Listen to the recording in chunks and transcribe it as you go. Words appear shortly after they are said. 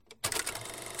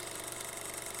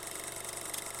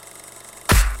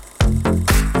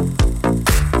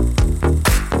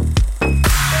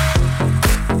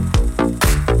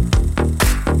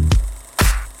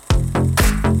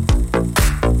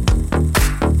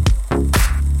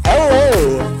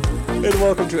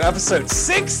to episode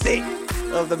 60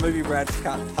 of the Movie Brats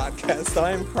podcast.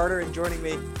 I am Carter, and joining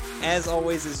me, as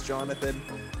always, is Jonathan.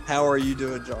 How are you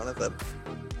doing, Jonathan?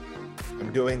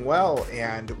 I'm doing well,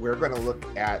 and we're going to look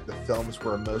at the films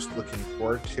we're most looking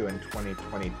forward to in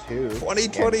 2022.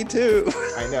 2022. And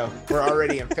I know we're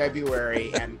already in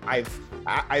February, and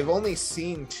I've only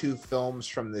seen 2 films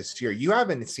from this year. You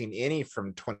haven't seen any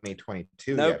from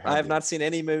 2022 Nope, yet. I have not seen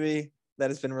any movie that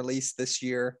has been released this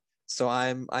year. So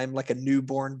I'm like a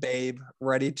newborn babe,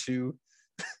 ready to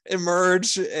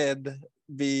emerge and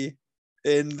be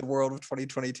in the world of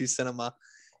 2022 cinema.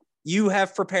 You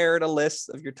have prepared a list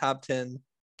of your top 10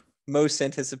 most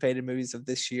anticipated movies of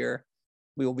this year.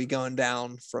 We will be going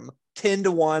down from 10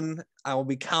 to 1. I will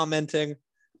be commenting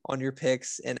on your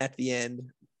picks, and at the end,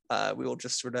 we will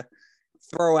just sort of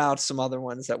throw out some other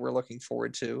ones that we're looking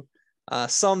forward to.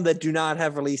 Some that do not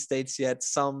have release dates yet,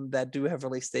 some that do have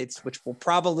release dates, which will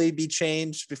probably be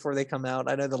changed before they come out.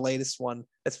 I know the latest one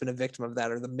that's been a victim of that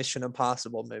are the Mission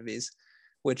Impossible movies,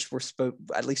 which were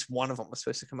at least one of them was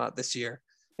supposed to come out this year.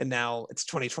 And now it's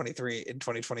 2023 and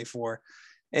 2024.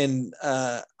 And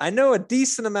I know a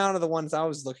decent amount of the ones I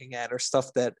was looking at are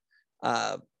stuff that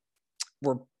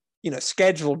were,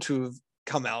 scheduled to have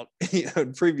come out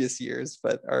in previous years,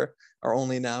 but are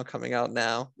only now coming out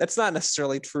now. That's not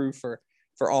necessarily true for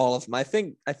all of them. I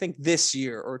think this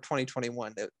year, or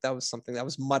 2021, that was something that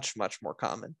was much more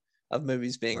common, of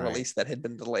movies being released that had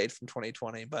been delayed from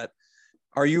 2020. But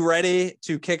are you ready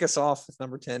to kick us off with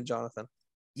number 10, Jonathan?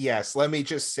 Yes, let me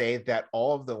just say that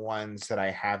all of the ones that I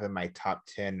have in my top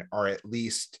 10 are at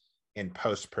least in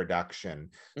post-production.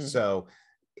 Mm-hmm. So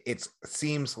it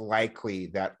seems likely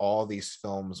that all these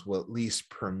films will at least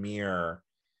premiere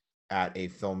at a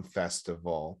film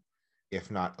festival, if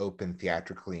not open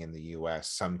theatrically in the US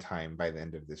sometime by the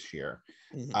end of this year.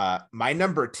 Mm-hmm. My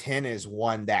number 10 is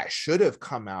one that should have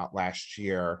come out last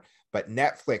year, but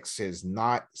Netflix is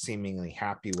not seemingly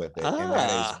happy with it, and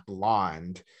that is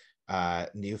Blonde,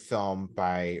 new film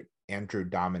by Andrew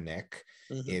Dominik.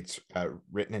 Mm-hmm. It's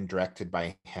written and directed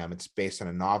by him. It's based on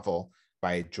a novel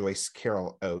by Joyce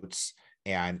Carol Oates,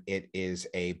 and it is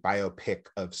a biopic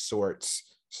of sorts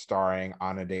starring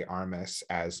Ana de Armas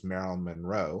as Marilyn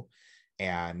Monroe.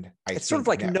 And it's sort of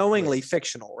like knowingly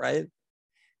fictional, right?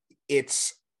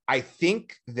 I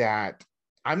think that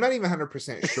I'm not even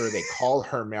 100% sure they call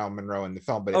her Marilyn Monroe in the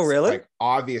film, but it's really? like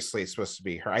obviously it's supposed to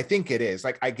be her. I think it is.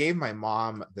 Like, I gave my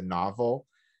mom the novel,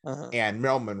 and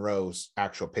Marilyn Monroe's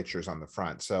actual pictures on the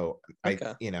front. So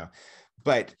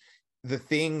but the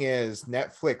thing is,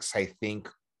 Netflix, I think,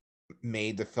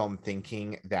 made the film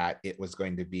thinking that it was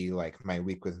going to be like My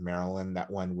Week with Marilyn, that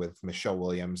one with Michelle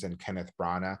Williams and Kenneth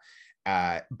Branagh.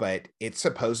 But it's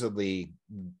supposedly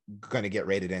going to get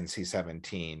rated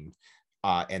NC-17,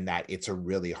 and that it's a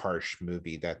really harsh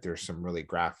movie, that there's some really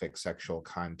graphic sexual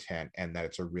content, and that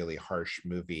it's a really harsh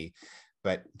movie.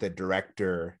 But the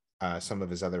director, some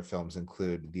of his other films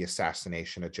include The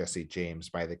Assassination of Jesse James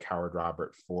by the coward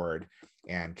Robert Ford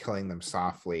and Killing Them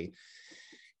Softly.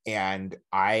 And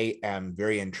I am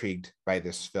very intrigued by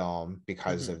this film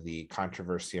because of the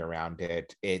controversy around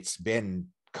it. It's been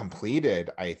completed,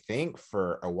 I think,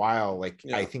 for a while.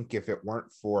 I think if it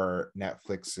weren't for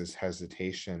Netflix's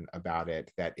hesitation about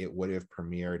it, that it would have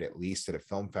premiered at least at a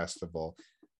film festival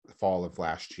the fall of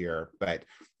last year. But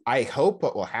I hope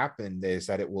what will happen is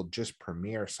that it will just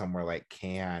premiere somewhere like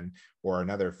Cannes or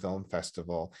another film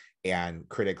festival, and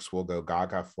critics will go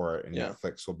gaga for it, and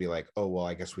Netflix will be like, oh, well,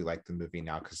 I guess we like the movie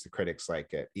now because the critics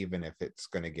like it, even if it's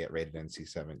going to get rated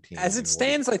NC-17. As it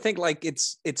stands, I think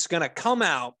it's going to come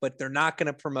out, but they're not going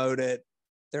to promote it.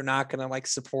 They're not going to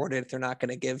support it. They're not going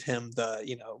to give him the,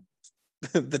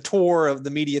 the tour of the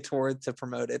media tour to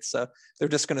promote it. So they're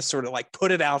just going to sort of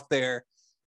put it out there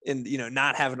and,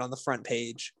 not have it on the front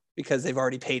page because they've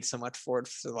already paid so much for it.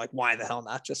 So why the hell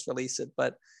not just release it?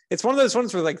 But it's one of those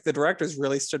ones where the director's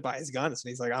really stood by his guns, and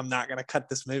he's like, I'm not going to cut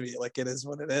this movie. It is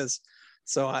what it is.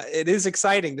 So it is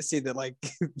exciting to see that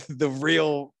the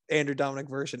real Andrew Dominik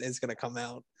version is going to come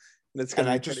out, and it's going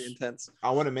to be pretty intense.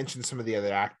 I want to mention some of the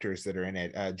other actors that are in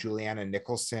it. Juliana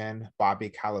Nicholson, Bobby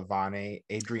Cannavale,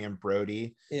 Adrian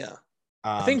Brody. Yeah.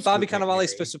 I think Bobby Cannavale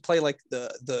is supposed to play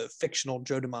the fictional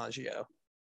Joe DiMaggio.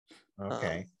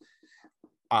 Okay.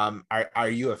 Are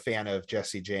you a fan of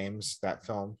Jesse James, that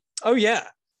film? Oh yeah.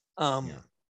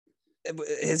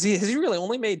 Has he really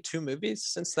only made 2 movies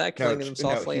since that? Killing Them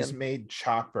Softly. He's made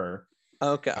Chopper.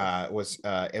 Okay.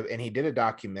 And he did a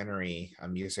documentary, a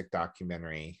music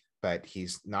documentary, but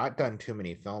he's not done too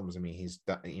many films. I mean, he's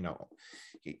done,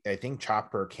 I think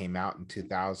Chopper came out in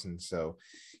 2000, so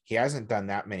he hasn't done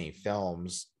that many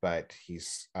films, but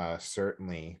he's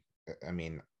certainly,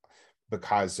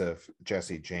 because of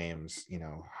Jesse James,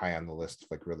 high on the list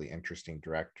of like really interesting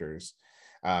directors.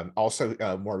 Also,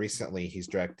 more recently, he's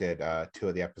directed 2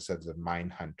 of the episodes of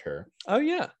Mindhunter. Oh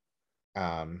yeah,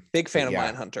 big fan of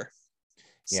Mindhunter.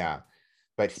 Yeah,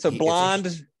 but so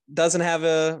Blonde doesn't have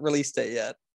a release date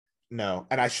yet. No,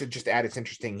 and I should just add, it's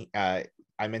interesting.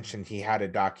 I mentioned he had a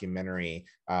documentary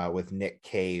with Nick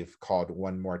Cave called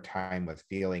One More Time with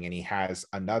Feeling, and he has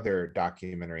another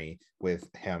documentary with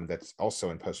him that's also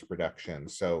in post-production.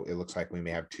 So it looks like we may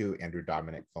have 2 Andrew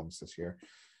Dominik films this year.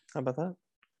 How about that?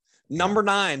 Number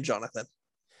 9, Jonathan.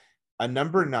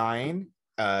 Number 9,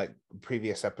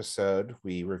 previous episode,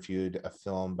 we reviewed a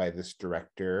film by this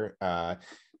director,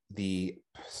 the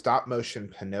stop motion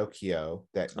Pinocchio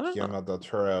that Guillermo del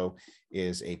Toro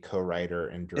is a co-writer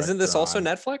and director. Isn't this also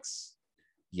Netflix?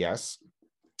 Yes.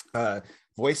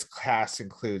 Voice cast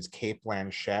includes Cate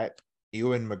Blanchett,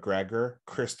 Ewan McGregor,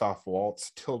 Christoph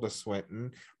Waltz, Tilda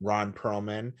Swinton, Ron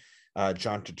Perlman,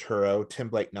 John Turturro, Tim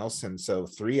Blake Nelson. So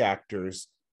 3 actors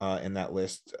in that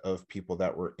list of people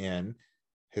that were in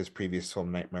his previous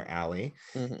film Nightmare Alley.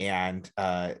 And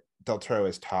Del Toro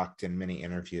has talked in many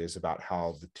interviews about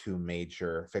how the 2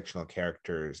 major fictional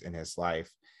characters in his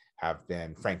life have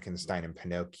been Frankenstein and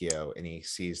Pinocchio, and he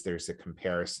sees there's a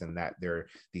comparison that they're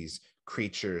these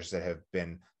creatures that have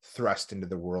been thrust into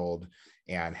the world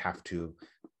and have to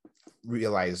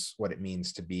realize what it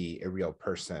means to be a real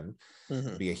person,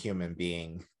 be a human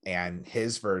being. And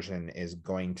his version is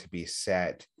going to be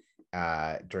set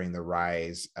during the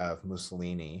rise of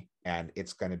Mussolini, and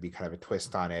it's going to be kind of a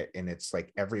twist on it, and it's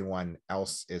like everyone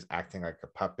else is acting like a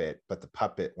puppet, but the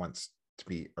puppet wants to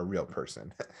be a real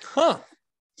person.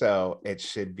 So it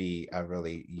should be a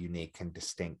really unique and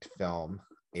distinct film.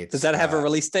 Does that have a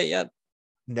release date yet?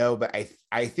 No, but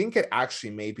I think it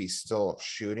actually may be still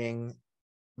shooting,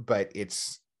 but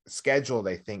it's scheduled,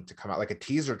 I think, to come out. Like a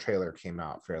teaser trailer came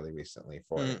out fairly recently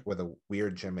for it with a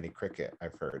weird Jiminy Cricket,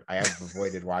 I've heard. I have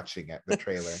avoided watching it, the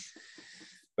trailer.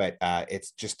 But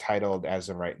it's just titled, as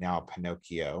of right now,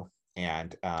 Pinocchio.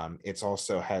 And it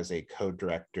also has a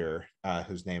co-director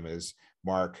whose name is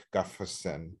Mark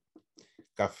Guffason.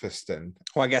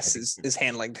 Who I guess is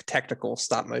handling the technical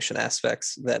stop motion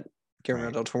aspects that Guillermo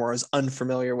del Toro is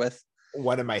unfamiliar with.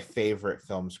 One of my favorite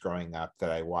films growing up that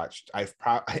I watched. I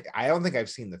don't think I've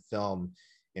seen the film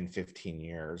in 15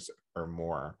 years or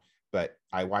more, but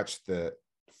I watched the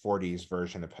 40s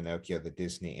version of Pinocchio, the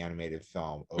Disney animated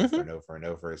film, over and over and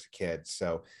over as a kid.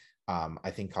 So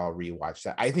I think I'll rewatch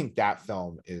that. I think that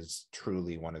film is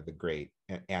truly one of the great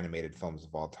animated films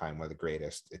of all time, one of the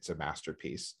greatest. It's a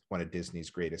masterpiece, one of Disney's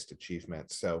greatest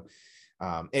achievements. So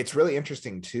it's really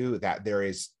interesting too that there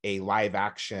is a live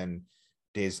action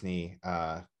Disney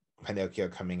Pinocchio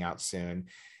coming out soon.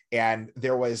 And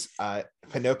there was a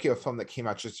Pinocchio film that came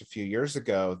out just a few years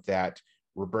ago that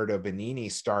Roberto Benigni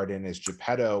starred in as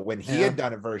Geppetto, when he had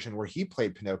done a version where he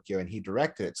played Pinocchio and he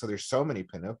directed it. So there's so many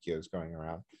Pinocchios going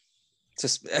around.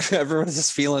 Just everyone's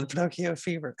just feeling Pinocchio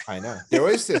fever. I know. There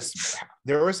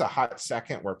was a hot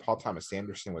second where Paul Thomas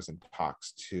Anderson was in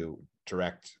talks to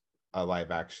direct a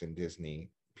live action Disney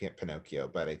Pinocchio,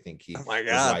 but I think he was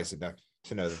wise enough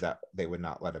to know that they would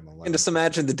not let him alone. And just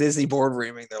imagine the Disney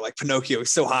boardroom. They're like, Pinocchio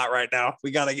is so hot right now.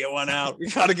 We got to get one out. We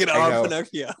got to get our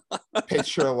Pinocchio.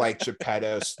 Picture like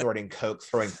Geppetto snorting coke,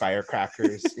 throwing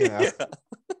firecrackers. Yeah.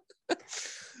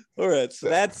 All right, so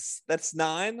that's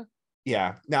 9.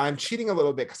 Yeah. Now I'm cheating a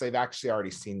little bit because I've actually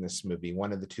already seen this movie.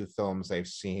 One of the 2 films I've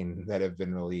seen that have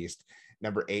been released.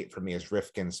 Number 8 for me is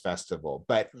Rifkin's Festival,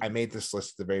 but I made this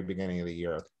list at the very beginning of the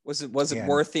year. Was it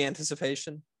worth the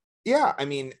anticipation? Yeah, I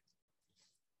mean,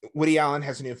 Woody Allen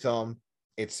has a new film.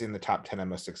 It's in the top 10 I'm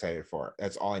most excited for.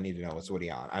 That's all I need to know is Woody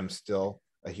Allen. I'm still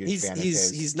a huge fan of his.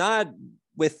 He's not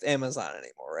with Amazon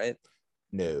anymore, right?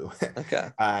 No. Okay.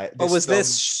 But was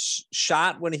this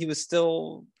shot when he was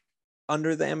still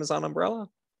under the Amazon umbrella?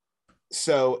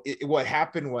 So what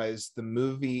happened was the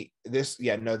movie, this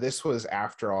was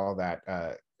after all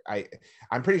that.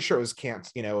 I'm pretty sure it was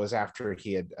canceled. It was after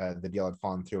he had the deal had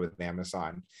fallen through with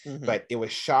Amazon, but it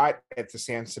was shot at the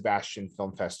San Sebastian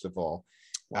Film Festival.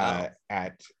 Wow.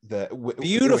 At the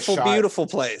beautiful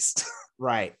place.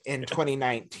 Right, in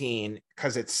 2019,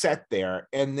 because it's set there,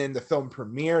 and then the film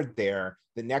premiered there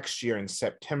the next year in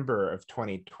September of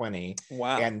 2020.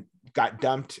 Wow. And got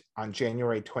dumped on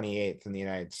January 28th in the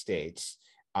United States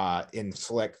in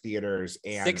select theaters.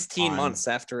 And 16 months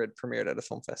after it premiered at a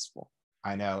film festival.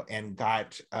 I know, and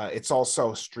it's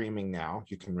also streaming now.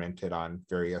 You can rent it on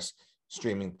various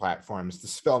streaming platforms.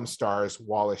 This film stars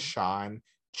Wallace Shawn,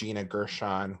 Gina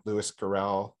Gershon, Louis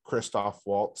Garrel, Christoph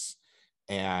Waltz,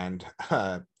 and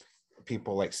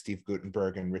people like Steve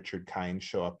Guttenberg and Richard Kind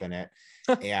show up in it.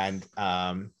 And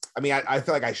I mean, I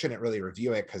feel like I shouldn't really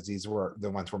review it because these were the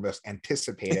ones we're most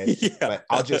anticipated. Yeah. But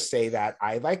I'll just say that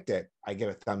I liked it. I give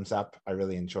it thumbs up. I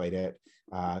really enjoyed it.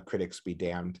 Critics be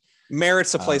damned.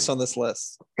 Merits a place on this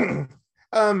list.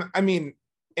 I mean,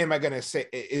 am I going to say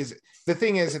is the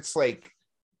thing is, it's like,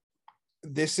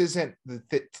 this isn't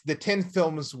the 10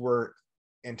 films we're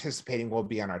anticipating will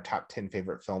be on our top 10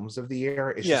 favorite films of the year.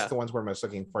 It's just the ones we're most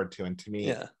looking forward to. And to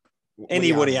me,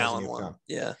 any Woody Allen one.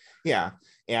 Yeah.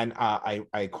 And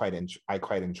I quite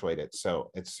enjoyed it. So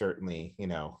it's certainly, you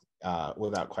know,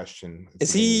 without question.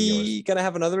 Is he going to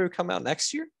have another movie come out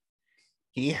next year?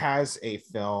 He has a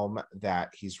film that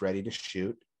he's ready to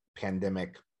shoot,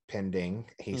 pandemic pending.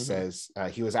 He says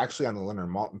he was actually on the Leonard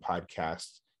Maltin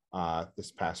podcast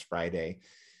this past Friday,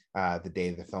 the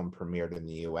day the film premiered in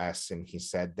the US, and he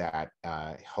said that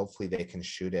hopefully they can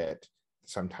shoot it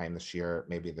sometime this year,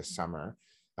 maybe this summer.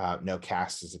 No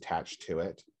cast is attached to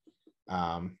it,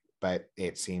 but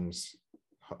it seems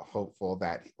hopeful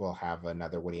that we'll have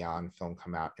another Woody Allen film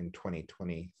come out in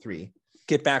 2023.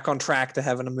 Get back on track to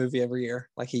having a movie every year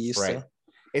like he used to.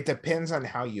 It depends on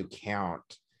how you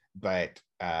count, but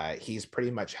he's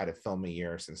pretty much had a film a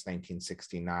year since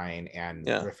 1969, and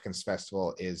Rifkin's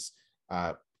Festival is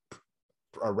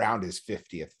around his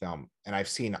 50th film, and I've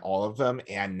seen all of them,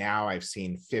 and now I've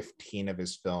seen 15 of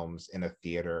his films in a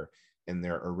theater in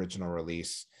their original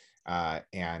release,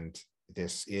 and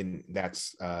that's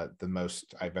the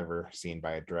most I've ever seen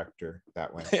by a director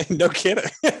that way. No kidding.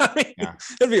 I mean,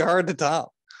 it'd be hard to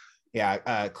top.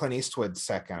 Clint Eastwood's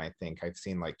second. I think I've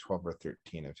seen like 12 or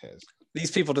 13 of his.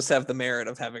 These people just have the merit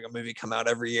of having a movie come out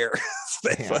every year. So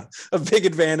they have a big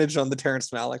advantage on the Terrence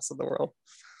Malicks of the world.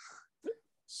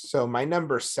 So my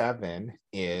number 7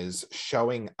 is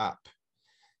Showing Up.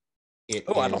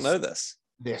 I don't know this.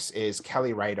 This is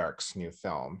Kelly Reichardt's new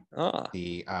film.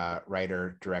 The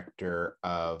writer director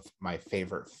of my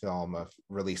favorite film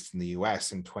released in the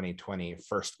US in 2020,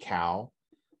 First Cow.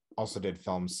 Also did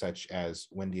films such as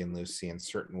Wendy and Lucy and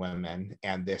Certain Women.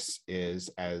 And this is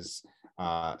as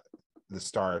the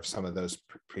star of some of those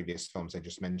previous films I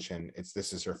just mentioned.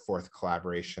 This is her 4th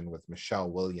collaboration with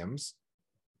Michelle Williams.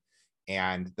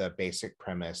 And the basic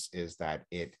premise is that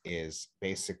it is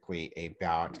basically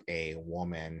about a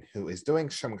woman who is doing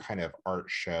some kind of art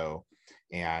show,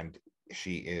 and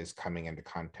she is coming into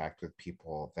contact with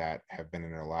people that have been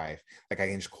in her life. Like, I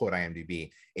can just quote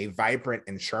IMDb: a vibrant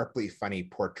and sharply funny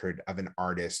portrait of an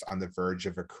artist on the verge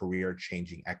of a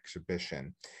career-changing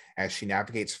exhibition. As she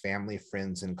navigates family,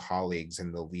 friends, and colleagues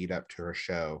in the lead up to her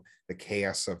show, the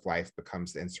chaos of life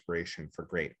becomes the inspiration for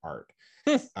great art.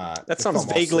 That sounds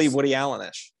vaguely Woody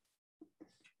Allen-ish.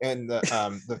 And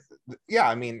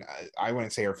I mean, I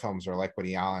wouldn't say her films are like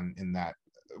Woody Allen in that,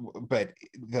 but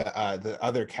the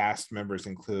other cast members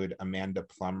include Amanda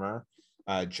Plummer,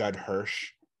 Judd Hirsch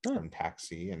from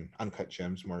Taxi and Uncut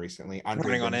Gems more recently.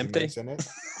 Andre Benjamin's in it.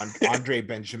 Andre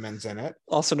Benjamin's in it.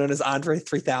 Also known as Andre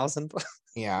 3000.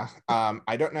 Yeah.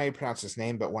 I don't know how you pronounce his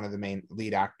name, but one of the main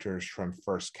lead actors from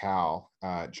First Cow,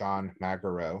 John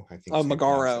Magaro, I think. Oh,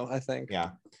 Magaro, I think.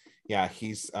 Yeah,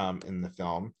 he's in the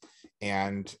film.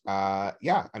 And I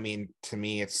mean, to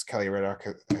me, it's Kelly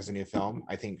Reichardt has a new film.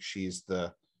 I think she's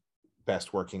the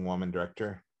best working woman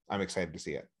director. I'm excited to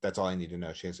see it. That's all I need to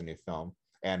know. She has a new film.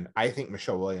 And I think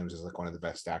Michelle Williams is like one of the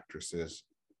best actresses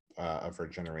of her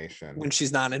generation. When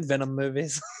she's not in Venom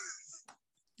movies.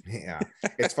 Yeah,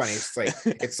 it's funny.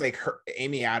 It's like her.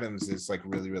 Amy Adams is like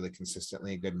really, really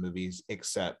consistently in good movies,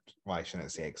 except, well, I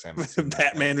shouldn't say except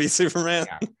Batman v Superman.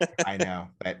 Yeah, I know,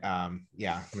 but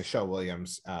Michelle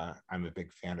Williams, I'm a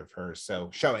big fan of hers. So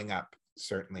Showing Up,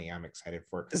 certainly, I'm excited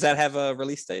for it. Does that have a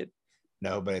release date?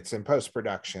 No, but it's in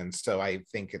post-production, so I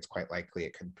think it's quite likely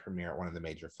it could premiere at one of the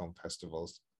major film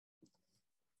festivals.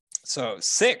 So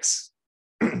 6.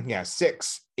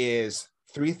 6 is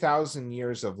 3,000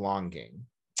 Years of Longing.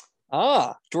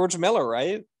 George Miller,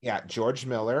 right? Yeah, George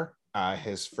Miller,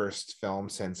 his first film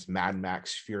since Mad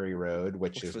Max Fury Road,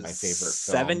 which is my favorite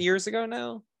film. 7 years ago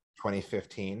now?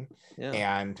 2015. Yeah.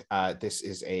 And this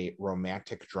is a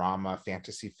romantic drama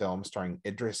fantasy film starring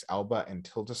Idris Elba and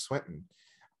Tilda Swinton.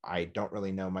 I don't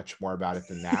really know much more about it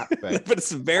than that, but but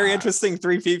it's very interesting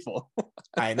 3 people.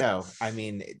 I know. I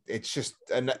mean, it's just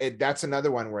that's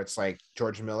another one where it's like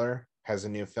George Miller has a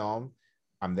new film.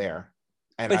 I'm there.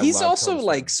 And he's also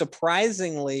like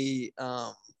surprisingly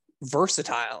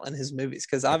versatile in his movies,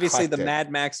 because obviously the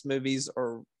Mad Max movies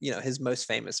are, his most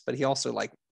famous, but he also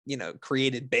like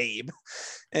created Babe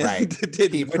and right.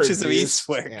 did Witches of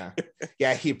Eastwick.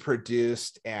 Yeah, he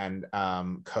produced and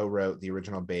co-wrote the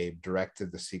original Babe,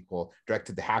 directed the sequel,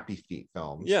 directed the Happy Feet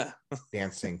films,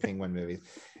 dancing penguin movies.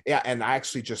 Yeah, and I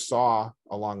actually just saw,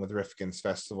 along with Rifkin's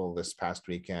Festival this past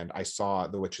weekend, I saw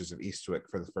The Witches of Eastwick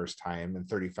for the first time in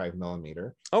 35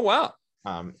 millimeter. Oh wow.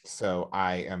 So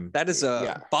that is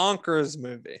a bonkers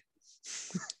movie.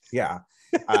 Yeah.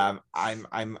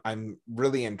 I'm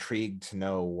really intrigued to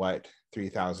know what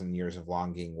 3,000 Years of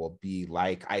Longing will be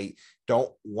like. I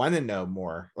don't want to know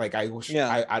more. Like I want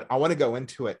to go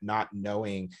into it not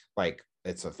knowing, like,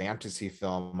 it's a fantasy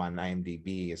film on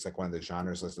IMDb. It's like one of the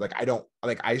genres listed. Like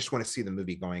I just want to see the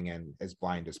movie going in as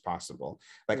blind as possible.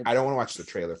 Like I don't want to watch the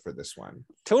trailer for this one.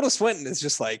 Tilda Swinton is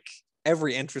just like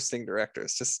every interesting director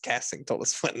is just casting Tilda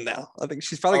Swinton now. I think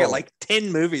she's probably got like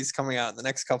 10 movies coming out in the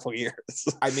next couple of years.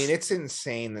 I mean, it's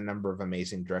insane the number of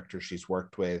amazing directors she's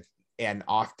worked with, and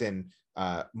often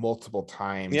multiple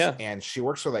times. And she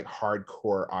works with like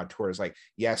hardcore auteurs. Like,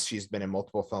 yes, she's been in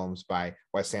multiple films by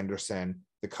Wes Anderson,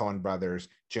 the Coen brothers,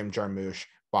 Jim Jarmusch,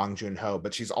 Bong Joon-ho,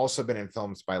 but she's also been in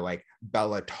films by like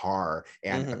Bella Tarr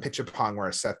and Apichatpong or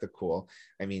Asethukool.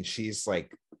 I mean, she's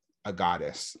like a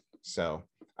goddess. So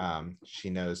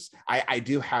she knows. I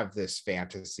do have this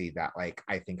fantasy that, like,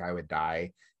 I think I would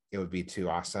die. It would be too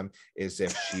awesome is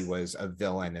if she was a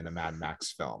villain in a Mad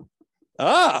Max film.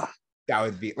 That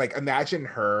would be like, imagine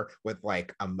her with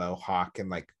like a mohawk and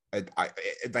like that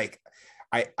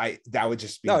would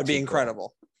just be, that would be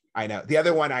incredible. Cool. I know. The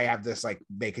other one I have this like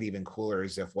make it even cooler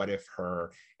is what if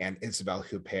her and Isabelle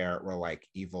Huppert were like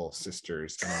evil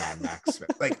sisters in Mad Max.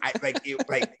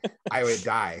 I would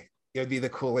die. It would be the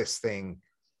coolest thing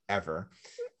ever.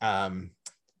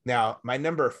 Now my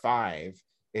number 5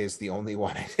 is the only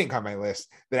one I think on my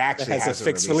list that actually has a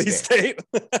fixed release date.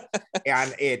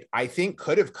 And it, I think,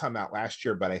 could have come out last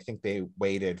year, but I think they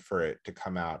waited for it to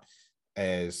come out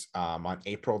as on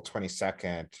April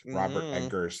 22nd, Robert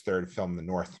Eggers' third film, The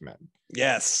Northman.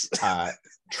 Yes.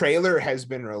 Trailer has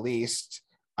been released.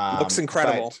 Looks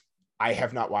incredible. I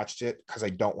have not watched it because I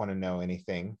don't want to know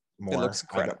anything more. It looks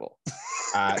incredible.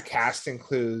 Cast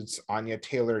includes Anya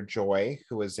Taylor-Joy,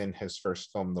 who was in his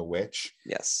first film, The Witch.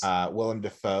 Yes. Willem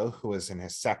Dafoe, who was in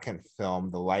his second film,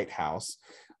 The Lighthouse.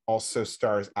 Also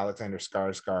stars Alexander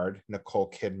Skarsgård, Nicole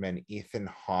Kidman, Ethan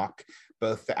Hawke,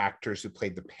 both the actors who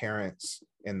played the parents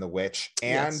in The Witch,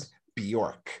 and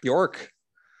Bjork.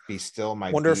 Be Still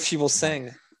My Wonder if she will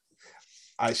sing.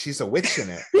 She's a witch in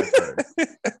it, I've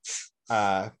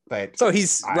heard. But so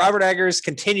Robert Eggers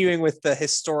continuing with the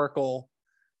historical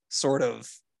sort of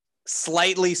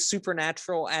slightly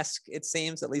supernatural-esque, it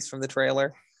seems, at least from the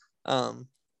trailer.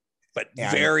 But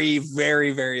very,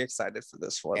 very, very excited for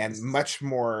this one. And much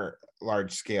more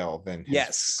large scale than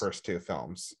his first two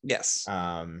films. Yes.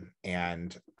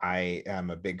 And I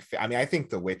am a big fan. I mean, I think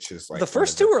The Witch is like the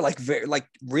first two are like very, like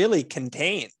really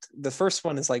contained. The first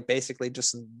one is like basically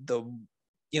just the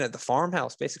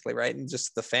farmhouse, basically, right? And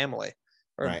just the family.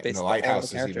 Or right. And The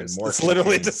Lighthouse is even more. It's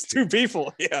literally just two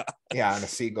people. Yeah. Yeah, and a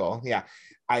seagull. Yeah.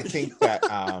 I think that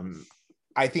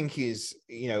I think he's,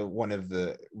 one of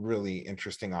the really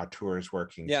interesting auteurs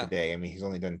working today. I mean, he's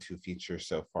only done 2 features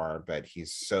so far, but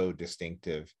he's so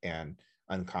distinctive and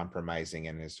uncompromising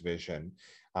in his vision.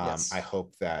 I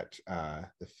hope that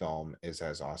the film is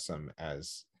as awesome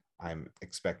as I'm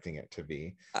expecting it to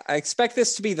be. I expect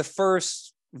this to be the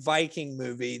first Viking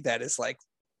movie that is like,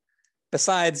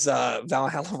 besides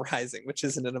Valhalla Rising, which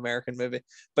isn't an American movie,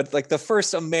 but like the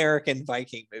first American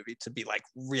Viking movie to be like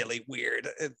really weird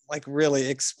and like really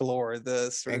explore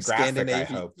the sort of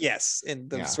Scandinavian, and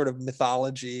the sort of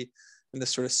mythology and the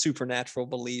sort of supernatural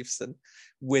beliefs and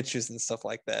witches and stuff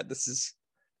like that. This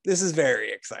is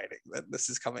very exciting that this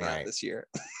is coming out this year.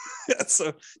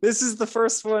 So this is the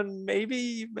first one maybe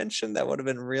you mentioned that would have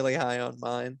been really high on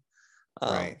mine.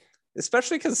 Right.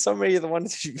 Especially because so many of the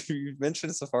ones you've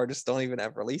mentioned so far just don't even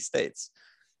have release dates.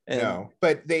 And no,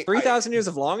 but 3,000 Years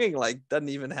of Longing doesn't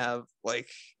even have like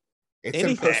it's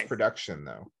anything. In post-production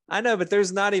though. I know, but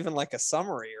there's not even like a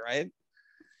summary, right?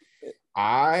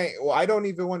 I don't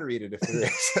even want to read it if there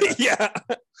is. Yeah,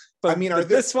 but I mean,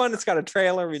 this one, it's got a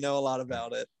trailer. We know a lot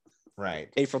about it. Right,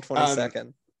 April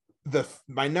 22nd.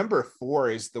 My number 4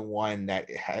 is the one that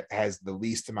has the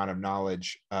least amount of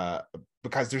knowledge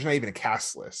because there's not even a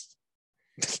cast list.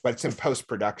 But it's in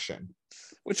post-production.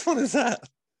 Which one is that?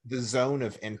 The Zone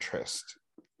of Interest.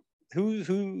 Who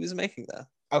is making that?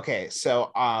 Okay,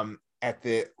 so at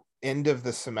the end of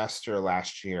the semester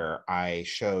last year, I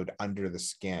showed Under the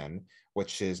Skin,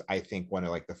 which is, I think, one of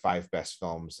like the 5 best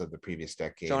films of the previous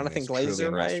decade. Jonathan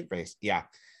Glazer, right? Yeah.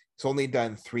 He's only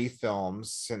done 3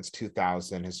 films since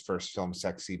 2000. His first film,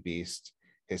 Sexy Beast.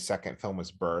 His second film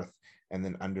was Birth, and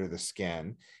then Under the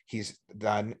Skin. He's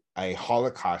done a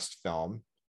Holocaust film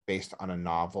based on a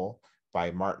novel by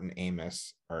Martin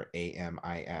Amis, or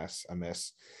Amis,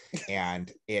 Amis,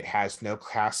 and it has no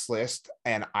cast list.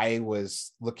 And I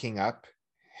was looking up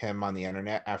him on the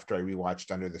internet after I rewatched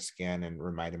Under the Skin and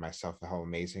reminded myself of how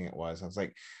amazing it was. I was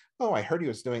like, oh, I heard he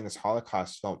was doing this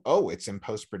Holocaust film. Oh, it's in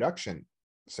post-production.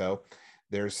 So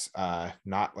there's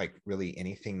not like really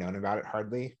anything known about it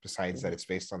hardly, besides that it's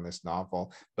based on this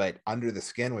novel. But Under the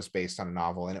Skin was based on a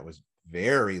novel, and it was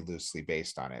very loosely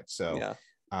based on it. So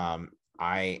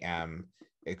I am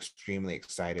extremely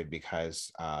excited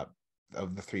because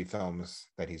of the 3 films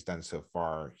that he's done so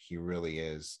far, he really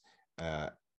is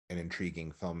an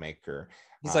intriguing filmmaker.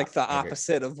 He's like the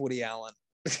opposite of Woody Allen.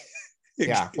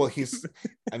 Yeah, well,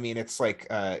 it's like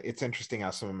it's interesting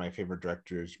how some of my favorite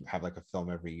directors have like a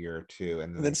film every year or two,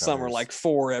 and then some are like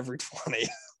 4 every 20.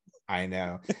 I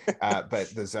know.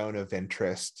 But The Zone of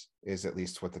Interest is at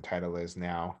least what the title is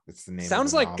now. It's the name.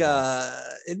 Sounds like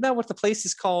isn't that what the place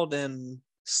is called in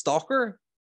Stalker?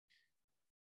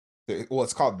 Well,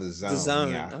 it's called The Zone. The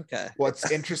Zone. Yeah. Okay. Well, it's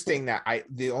interesting that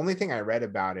the only thing I read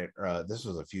about it, this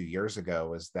was a few years ago,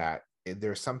 was that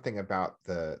there's something about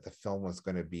the film was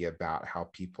going to be about how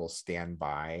people stand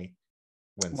by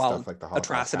when stuff like the Holocaust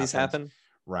atrocities happen.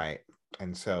 Right.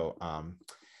 And so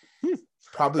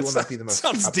probably will not be the most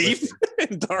sounds deep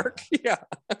and dark. Yeah.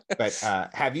 But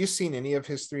have you seen any of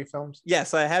his 3 films?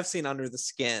 Yes, I have seen Under the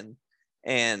Skin,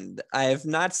 and I have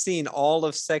not seen all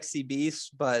of Sexy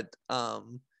Beast, but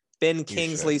Ben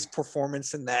Kingsley's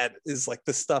performance in that is like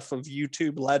the stuff of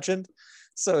YouTube legend.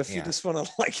 So if you just want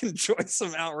to like enjoy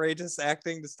some outrageous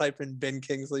acting, just type in Ben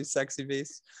Kingsley Sexy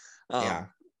Beast. I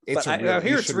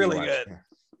hear it's really good.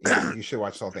 Yeah, you should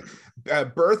watch the whole thing.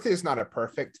 Birth is not a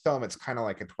perfect film. It's kind of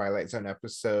like a Twilight Zone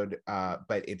episode,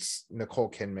 but it's Nicole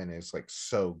Kidman is like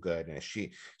so good, and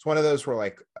it's one of those where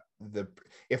like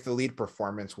if the lead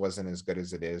performance wasn't as good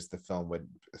as it is, the film would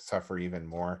suffer even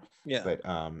more. Yeah. But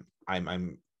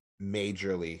I'm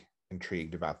majorly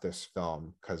intrigued about this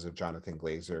film because of Jonathan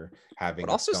Glazer having. It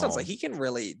also sounds like he can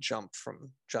really jump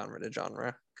from genre to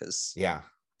genre, because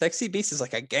Sexy Beast is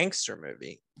like a gangster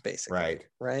movie, basically.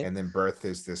 Right. And then Birth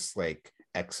is this like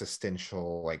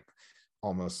existential, like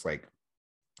almost like,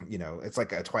 it's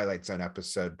like a Twilight Zone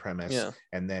episode premise. Yeah.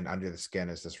 And then Under the Skin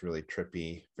is this really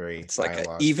trippy, it's like an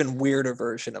even weirder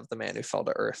version of The Man Who Fell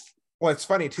to Earth. Well, it's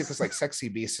funny too, because like Sexy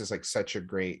Beast is like such a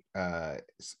great,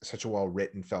 such a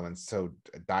well-written film and so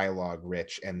dialogue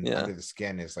rich, and Under the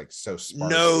Skin is like so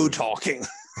sparse. No talking.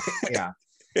 Yeah.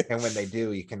 And when they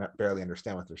do, you can barely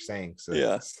understand what they're saying. So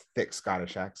it's thick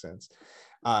Scottish accents.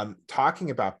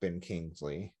 Talking about Ben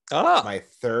Kingsley, my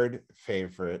third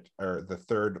favorite, or the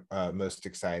third most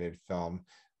excited film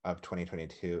of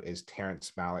 2022 is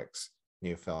Terrence Malick's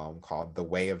new film called The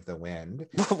Way of the Wind.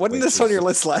 Wasn't this on your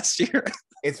list last year?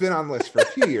 It's been on the list for a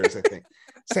few years, I think.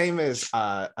 Same as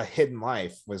A Hidden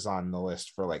Life was on the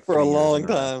list for a long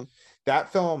time.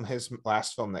 That film, his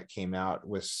last film that came out,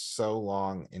 was so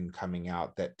long in coming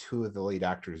out that 2 of the lead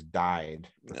actors died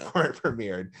before it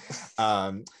premiered.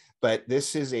 But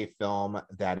this is a film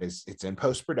that it's in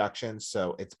post-production,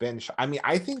 so it's been.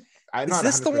 I think is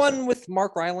this the one with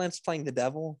Mark Rylance playing the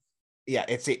devil? Yeah,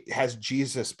 it has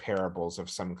Jesus parables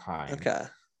of some kind. Okay.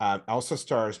 Also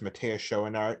stars Matthias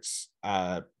Schoenaerts,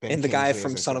 and the guy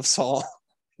from Son of Saul.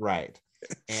 Right.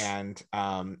 And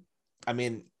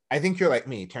I think you're like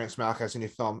me. Terrence Malick has a new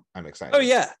film. I'm excited. Oh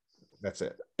yeah. That's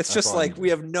it. It's just like we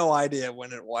have no idea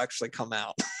when it will actually come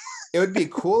out. It would be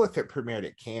cool if it premiered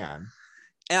at Cannes.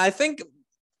 And I think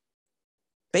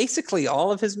basically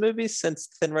all of his movies since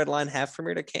Thin Red Line have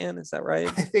premiered at Cannes. Is that right?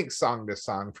 I think Song to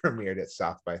Song premiered at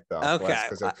South by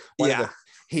Southwest. Okay.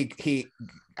 He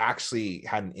actually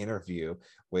had an interview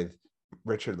with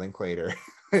Richard Linklater,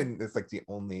 and it's like the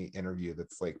only interview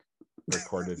that's like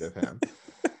recorded of him.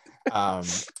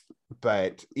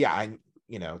 But yeah,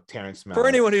 Terrence Malick. For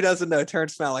anyone who doesn't know,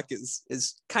 Terrence Malick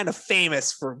is kind of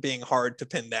famous for being hard to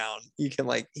pin down. You can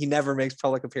he never makes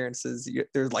public appearances.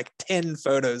 There's like 10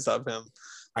 photos of him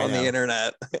on the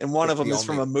internet, and one of them is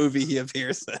from a movie he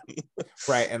appears in.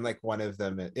 Right, and like one of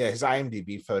them, his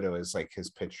IMDb photo is like his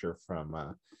picture from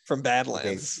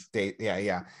Badlands.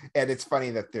 Yeah, and it's funny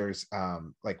that there's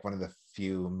like one of the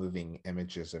few moving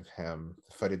images of him,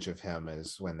 footage of him,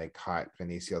 is when they caught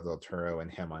Benicio del Toro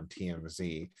and him on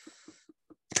TMZ.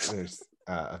 There's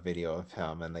a video of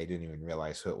him, and they didn't even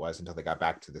realize who it was until they got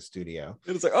back to the studio.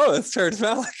 It was like, oh, it's Terrence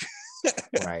Malick.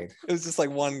 Right. It was just like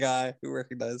one guy who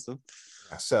recognized him.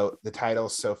 So the title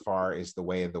so far is The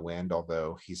Way of the Wind,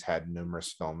 although he's had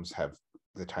numerous films have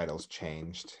the titles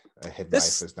changed. A Hidden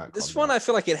Life is not. This one, that. I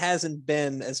feel like it hasn't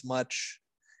been as much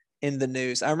in the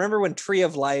news. I remember when Tree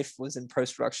of Life was in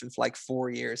post-production for like 4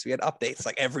 years. We had updates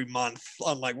like every month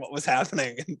on like what was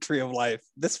happening in Tree of Life.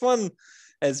 This one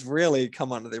has really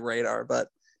come onto the radar, but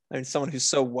I mean, someone who's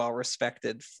so well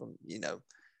respected from, you know,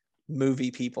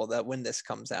 movie people, that when this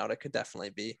comes out, it could definitely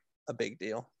be a big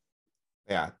deal.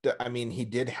 Yeah, I mean, he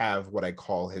did have what I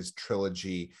call his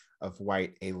trilogy of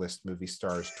white A-list movie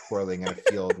stars twirling in a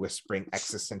field, whispering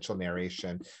existential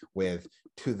narration with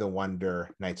To the Wonder,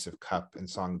 Knights of Cup, and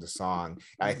Song to Song.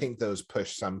 Mm-hmm. I think those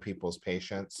push some people's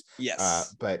patience.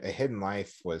 Yes. But A Hidden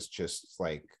Life was just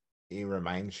like, it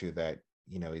reminds you that,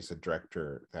 you know, he's a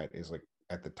director that is like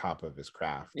at the top of his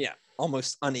craft. Yeah,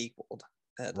 almost unequaled.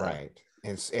 Right.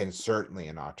 And certainly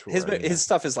an auteur. His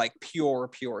stuff is like pure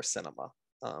cinema.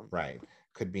 Right.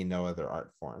 Could be no other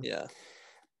art form. Yeah.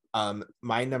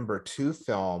 My number 2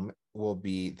 film will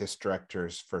be this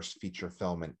director's first feature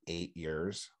film in 8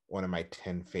 years. One of my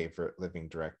 10 favorite living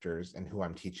directors, and who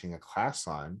I'm teaching a class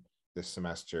on this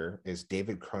semester, is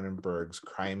David Cronenberg's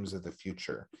Crimes of the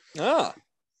Future.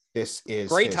 This is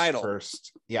great title.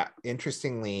 First. Yeah.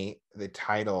 Interestingly, the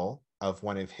title of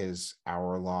one of his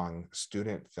hour-long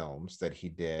student films that he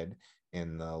did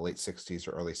in the late 60s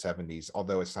or early 70s,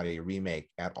 although it's not a remake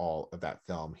at all of that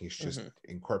film. He's just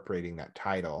incorporating that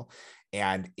title.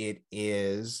 And it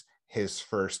is his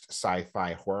first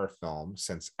sci-fi horror film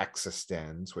since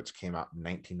Existenz, which came out in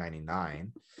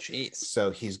 1999. Jeez.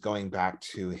 So he's going back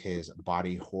to his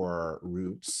body horror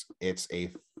roots. It's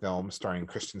a film starring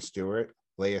Kristen Stewart,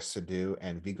 Léa Seydoux,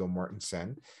 and Viggo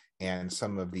Mortensen. And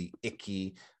some of the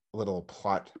icky little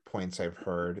plot points I've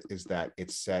heard is that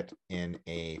it's set in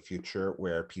a future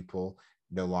where people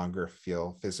no longer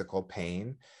feel physical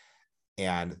pain,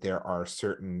 and there are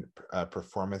certain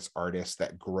performance artists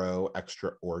that grow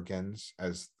extra organs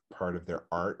as part of their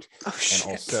art.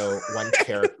 And also one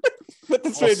character but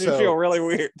this made me feel really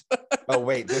weird. Oh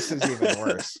wait, this is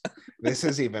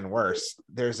even worse.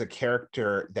 There's a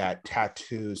character that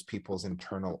tattoos people's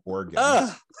internal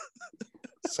organs.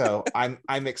 So I'm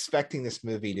expecting this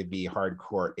movie to be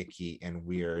hardcore, icky, and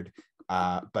weird.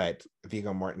 But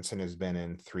Viggo Mortensen has been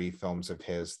in 3 films of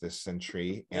his this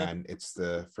century, and it's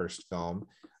the first film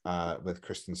with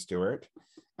Kristen Stewart.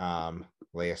 Léa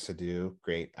Seydoux,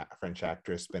 great French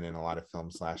actress, been in a lot of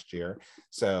films last year.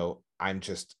 So I'm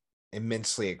just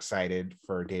immensely excited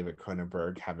for David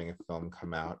Cronenberg having a film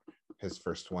come out, his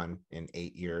first one in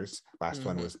 8 years. Last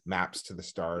one was Maps to the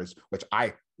Stars, which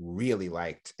I really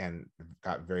liked and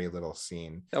got very little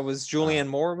seen. That was Julianne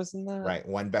Moore was in that? Right,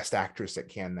 won Best Actress at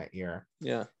Cannes that year.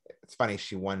 Yeah. It's funny,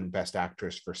 she won Best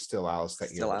Actress for Still Alice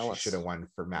that year, but she should have won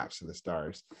for Maps to the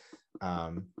Stars.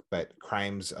 But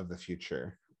Crimes of the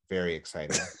Future, very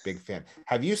exciting. Big fan.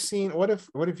 Have you seen, what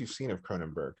have you seen of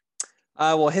Cronenberg?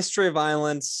 Well, History of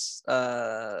Violence.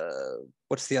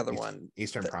 What's the other one?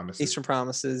 Eastern Promises. Eastern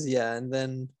Promises, yeah. And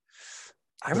then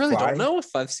I really don't know if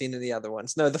I've seen any other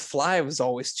ones. No, The Fly was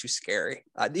always too scary.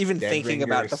 Even Dead thinking Ringers.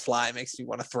 about The Fly makes me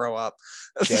want to throw up.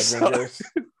 Dead Ringers.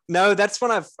 No, that's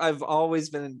one I've always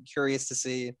been curious to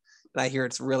see, and I hear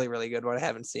it's really, really good, but I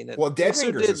haven't seen it. Well, Dead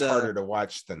Ringers is harder to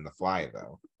watch than The Fly,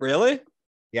 though. Really?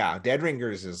 Yeah, Dead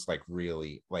Ringers is like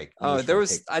really like. Oh,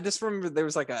 I just remember there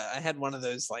was like I had one of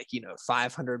those like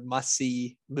 500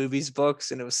 must-see movies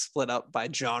books, and it was split up by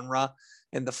genre.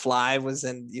 And The Fly was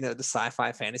in the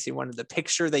sci-fi fantasy one. And the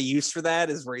picture they used for that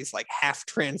is where he's like half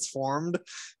transformed,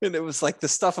 and it was like the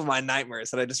stuff of my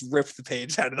nightmares. And I just ripped the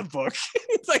page out of the book.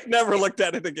 It's like never looked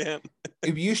at it again.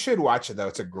 You should watch it though;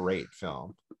 it's a great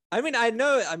film. I mean, I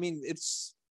know. I mean,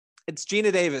 it's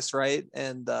Gina Davis, right?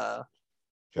 And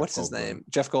what's his name?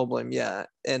 Jeff Goldblum, yeah.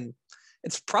 And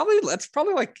that's probably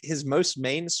like his most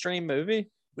mainstream movie,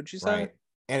 would you say? Right.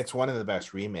 And it's one of the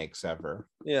best remakes ever.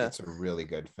 Yeah. It's a really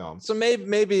good film. So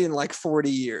maybe in like 40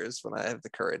 years when I have the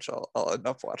courage, I'll end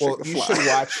up watching The Fly. You should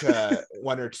watch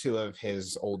one or two of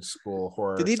his old school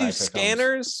horror. Did he do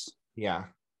Scanners? Films. Yeah.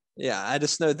 Yeah, I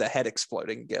just know the head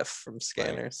exploding gif from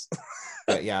Scanners. Right.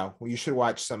 But yeah, you should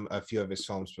watch a few of his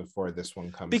films before this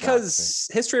one comes out. Because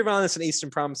History of Violence and Eastern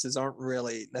Promises aren't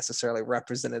really necessarily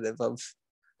representative of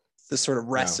the sort of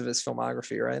rest of his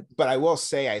filmography, right? But I will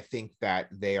say, I think that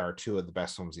they are 2 of the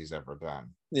best films he's ever done.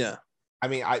 Yeah. I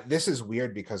mean, this is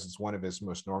weird because it's one of his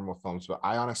most normal films, but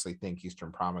I honestly think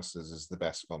Eastern Promises is the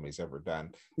best film he's ever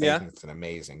done. I think it's an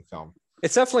amazing film.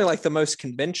 It's definitely like the most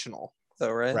conventional,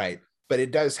 though, right? Right. But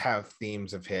it does have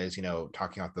themes of his,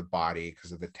 talking about the body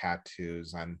because of the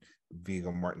tattoos on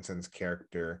Viggo Mortensen's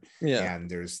character. Yeah. And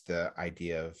there's the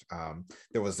idea of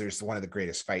there's one of the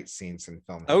greatest fight scenes in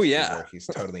film history where he's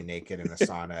totally naked in a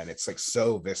sauna, and it's like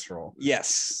so visceral.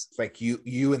 Yes. It's like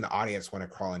you in the audience want to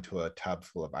crawl into a tub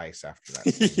full of ice after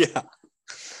that scene. Yeah.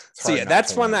 So yeah,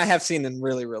 that's one that I have seen and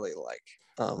really, really like.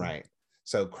 Right.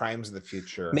 So Crimes of the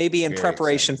Future. Maybe in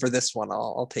preparation for this one,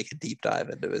 I'll take a deep dive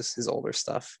into his older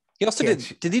stuff. He also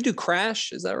did he do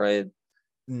Crash? Is that right?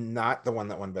 Not the one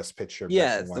that won Best Picture.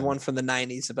 Yeah, the one from the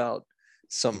 90s about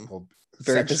some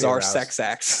very bizarre sex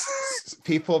acts.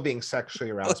 People being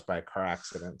sexually aroused by car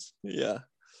accidents. Yeah.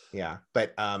 Yeah.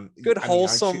 But good,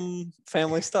 wholesome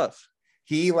family stuff.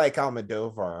 He, like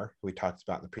Almodovar, who we talked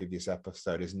about in the previous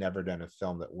episode, has never done a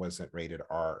film that wasn't rated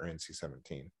R or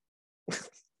NC-17.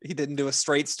 He didn't do A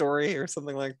Straight Story or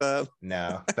something like that.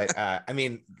 No, but I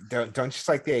mean, don't you just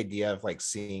like the idea of like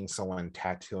seeing someone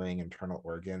tattooing internal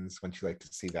organs? Wouldn't you like to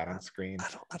see that on screen?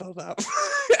 I don't know.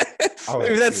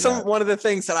 Maybe that's one of the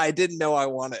things that I didn't know I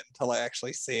wanted until I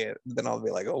actually see it. Then I'll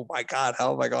be like, oh my God,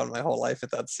 how have I gone my whole life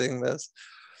without seeing this?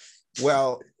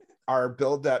 Well, our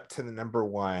build up to the number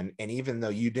one, and even though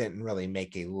you didn't really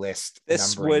make a list,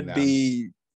 this would be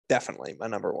definitely my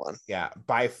number one. Yeah,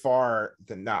 by far.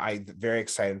 I'm very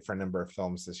excited for a number of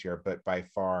films this year, but by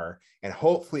far, and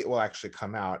hopefully it will actually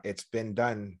come out. It's been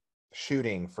done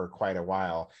shooting for quite a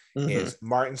while. Is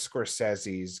Martin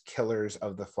Scorsese's Killers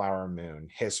of the Flower Moon,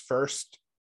 his first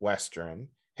Western,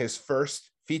 his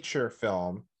first feature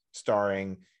film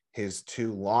starring his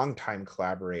two longtime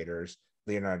collaborators,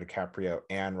 Leonardo DiCaprio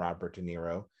and Robert De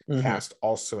Niro. Cast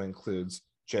also includes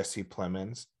Jesse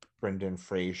Plemons, Brendan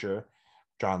Fraser,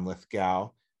 John Lithgow,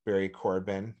 Barry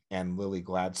Corbin, and Lily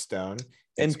Gladstone.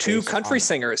 And two country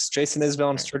singers, Jason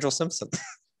Isbell and Sturgill Simpson.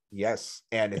 Yes,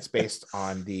 and it's based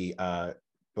on the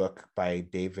book by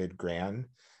David Grann,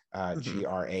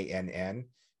 Grann,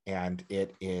 and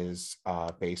it is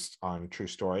based on a true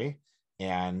story.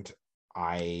 And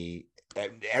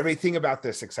everything about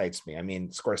this excites me. I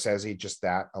mean, Scorsese, just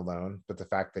that alone, but the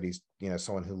fact that he's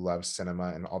someone who loves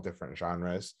cinema in all different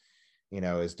genres,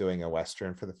 is doing a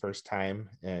Western for the first time,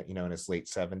 in his late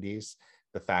 70s.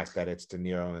 The fact that it's De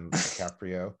Niro and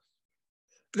DiCaprio.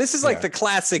 This is like the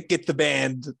classic get the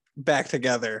band back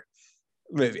together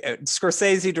movie.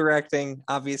 Scorsese directing,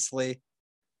 obviously.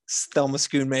 Thelma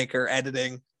Schoonmaker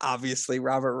editing, obviously.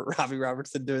 Robbie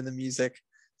Robertson doing the music,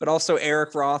 but also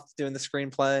Eric Roth doing the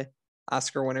screenplay.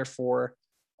 Oscar winner for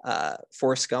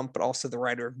Forrest Gump, but also the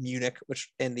writer of Munich,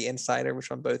 and The Insider,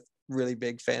 which I'm both really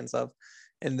big fans of.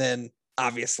 And then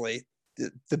obviously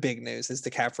the big news is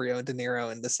DiCaprio and De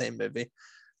Niro in the same movie.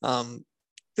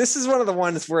 This is one of the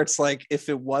ones where it's like, if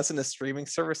it wasn't a streaming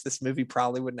service, this movie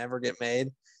probably would never get made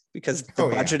because the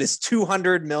budget is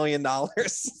 $200 million.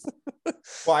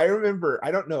 Well, I remember,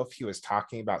 I don't know if he was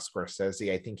talking about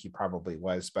Scorsese. I think he probably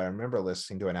was, but I remember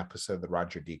listening to an episode of the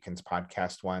Roger Deakins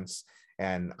podcast once,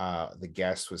 and the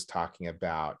guest was talking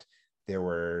about there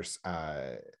was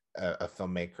a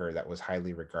filmmaker that was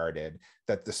highly regarded,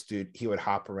 that he would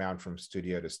hop around from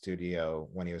studio to studio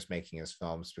when he was making his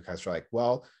films because they're like,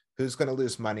 well, who's going to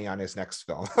lose money on his next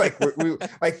film? Like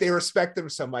like they respect him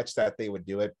so much that they would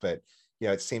do it, but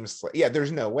it seems like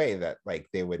there's no way that like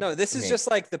they would. No, this is just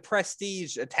like the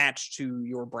prestige attached to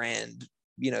your brand.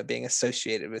 Being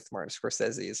associated with Martin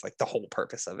Scorsese is like the whole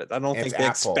purpose of it. I don't think they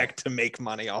expect to make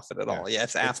money off it at all. Yeah,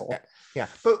 it's Apple.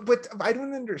 But I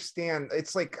don't understand.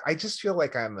 It's like, I just feel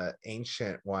like I'm an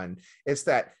ancient one. It's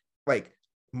that like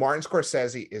Martin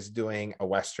Scorsese is doing a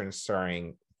Western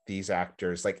starring these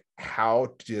actors. Like,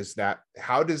 how does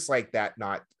like that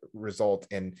not result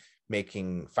in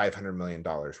making $500 million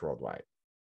worldwide?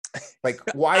 Like,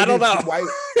 why? I don't know.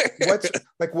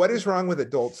 What is wrong with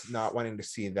adults not wanting to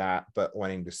see that, but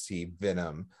wanting to see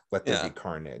Venom, Let There Be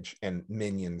Carnage, and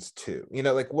Minions 2?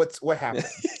 What happened?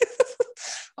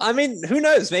 I mean, who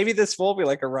knows? Maybe this will be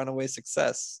like a runaway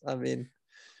success. I mean,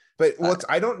 but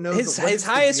I don't know. His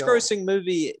highest grossing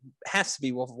movie has to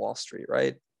be Wolf of Wall Street,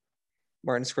 right?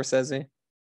 Martin Scorsese.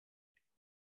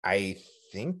 I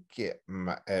think it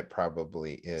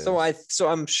probably is. So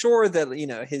I'm sure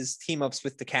that his team ups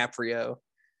with DiCaprio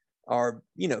are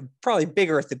probably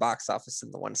bigger at the box office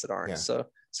than the ones that aren't. So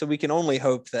we can only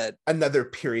hope that another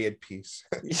period piece.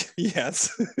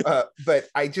 Yes. But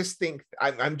I just think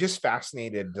I'm just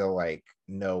fascinated to like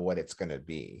know what it's going to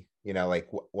be.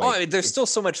 There's still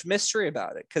so much mystery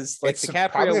about it because like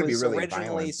DiCaprio was really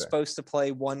originally supposed to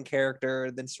play one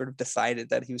character, then sort of decided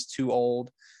that he was too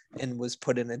old and was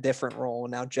put in a different role.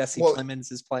 Now Jesse Plemons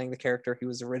is playing the character he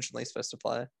was originally supposed to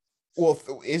play. Well,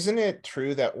 isn't it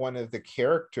true that one of the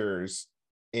characters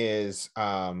is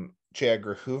J.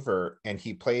 Edgar Hoover, and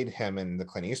he played him in the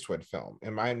Clint Eastwood film.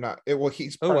 Am I not? Well,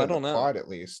 he's Oh, part I of the don't know. plot at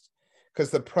least,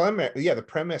 because the premise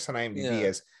on IMDb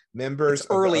is members it's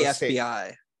of early the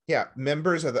FBI. Yeah,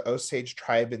 members of the Osage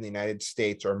tribe in the United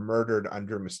States are murdered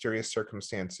under mysterious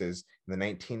circumstances in the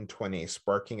 1920s,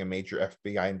 sparking a major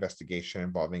FBI investigation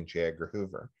involving J. Edgar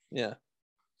Hoover. Yeah.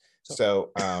 So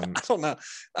I don't know.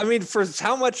 I mean, for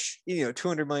how much,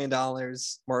 $200 million, Martin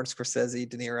Scorsese,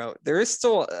 De Niro, there is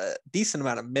still a decent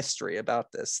amount of mystery about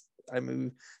this. I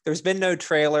mean, there's been no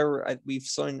trailer. We've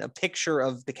seen a picture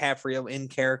of DiCaprio in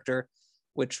character,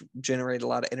 which generated a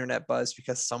lot of internet buzz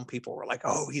because some people were like,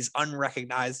 "Oh, he's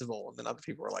unrecognizable," and then other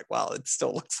people were like, "Wow, it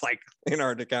still looks like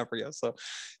Leonardo DiCaprio." So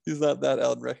he's not that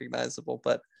unrecognizable.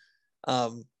 But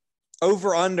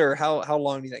over under, how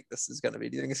long do you think this is going to be?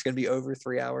 Do you think it's going to be over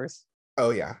 3 hours?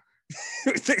 Oh yeah.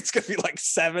 I think it's going to be like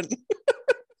 7.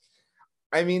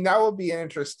 I mean, that will be an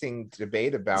interesting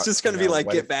debate about. It's just going to be like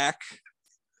Get Back.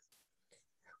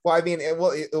 Well, I mean,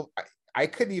 I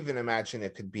could even imagine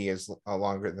it could be as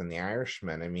longer than The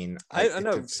Irishman. I mean, I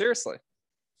know, seriously.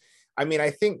 I mean, I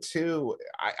think too,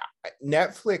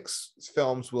 Netflix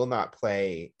films will not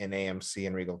play in AMC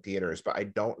and Regal theaters, but I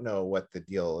don't know what the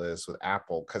deal is with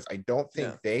Apple, because I don't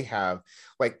think they have,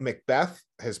 like, Macbeth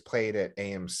has played at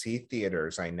AMC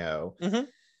theaters, I know,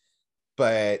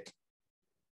 but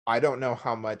I don't know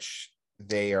how much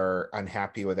they are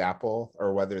unhappy with Apple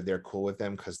or whether they're cool with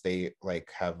them because they like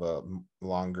have a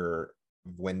longer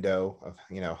window of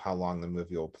how long the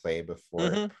movie will play before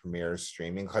it premieres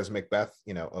streaming, because Macbeth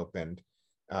opened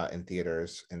in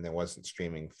theaters and then wasn't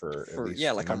streaming for at least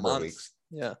like a month. Weeks.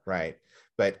 Right.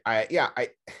 But I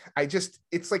just,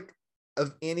 it's like,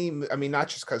 of any, I mean, not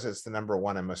just because it's the number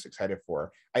one I'm most excited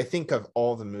for, I think of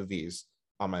all the movies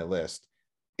on my list,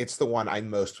 it's the one I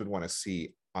most would want to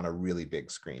see on a really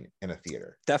big screen in a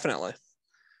theater. Definitely.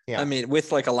 I mean,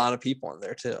 with like a lot of people in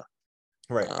there too.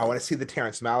 Right. I want to see the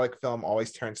Terrence Malick film,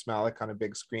 always Terrence Malick on a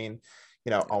big screen.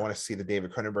 I want to see the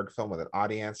David Cronenberg film with an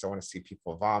audience. I want to see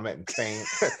people vomit and faint.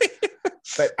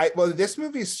 But this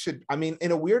movie should, I mean,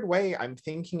 in a weird way, I'm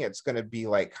thinking it's going to be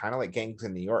like kind of like Gangs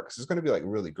in New York. It's going to be like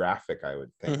really graphic, I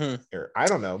would think. Or I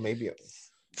don't know, maybe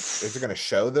is it going to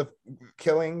show the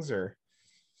killings or?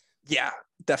 Yeah,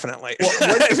 definitely. Well,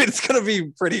 it's going to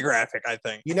be pretty graphic, I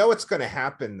think. You know what's going to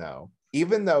happen though?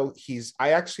 Even though I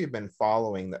actually have been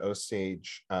following the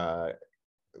Osage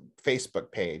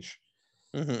Facebook page,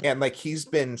 and like he's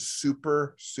been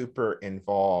super, super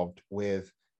involved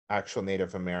with actual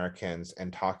Native Americans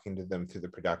and talking to them through the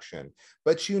production.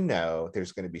 But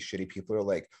there's going to be shitty people who are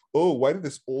like, "Oh, why did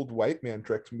this old white man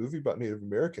direct a movie about Native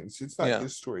Americans? It's not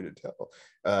his story to tell."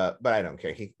 But I don't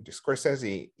care.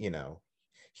 Scorsese,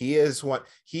 he is what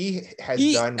he has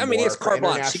done. I mean, he has carte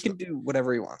blanche. He can do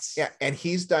whatever he wants. Yeah, and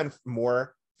he's done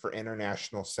more for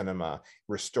international cinema,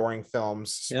 restoring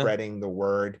films, spreading the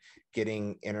word,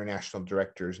 getting international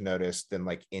directors noticed than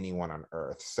like anyone on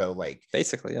earth. So like,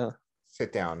 basically,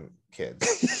 sit down,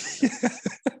 kids.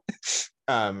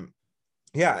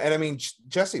 Yeah, and I mean,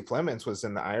 Jesse Plemons was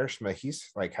in The Irishman.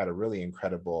 He's like had a really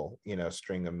incredible,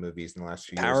 string of movies in the last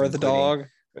few years. Power of the Dog,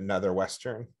 another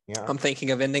Western. Yeah, I'm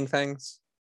Thinking of Ending Things.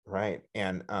 Right,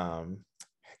 and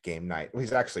Game Night. Well,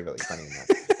 he's actually really funny in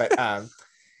that. But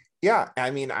yeah, I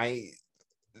mean,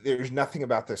 there's nothing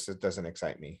about this that doesn't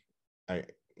excite me. I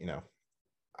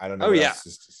don't know. Oh yeah.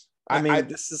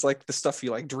 This is like the stuff you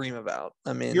like dream about.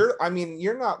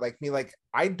 You're not like me. Like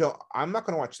I'm not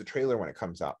going to watch the trailer when it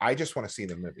comes out. I just want to see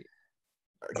the movie.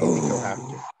 Do you think you'll have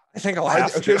to? I think I'll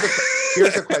have to.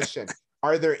 Here's a question.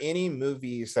 Are there any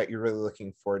movies that you're really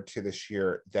looking forward to this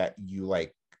year that you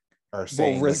like are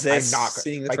saying resist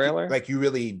seeing the trailer? Like you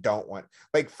really don't want,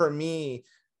 like for me,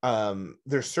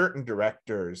 there's certain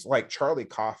directors like Charlie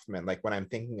Kaufman, like when I'm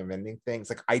thinking of ending things,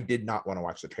 like I did not want to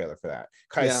watch the trailer for that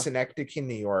because Synecdoche,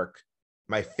 New York,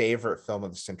 my favorite film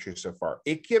of the century so far,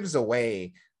 it gives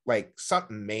away like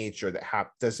something major that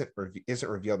isn't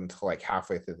revealed until like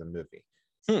halfway through the movie.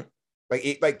 Like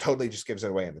it like totally just gives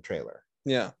it away in the trailer.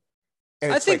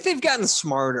 And I think they've gotten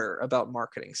smarter about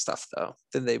marketing stuff though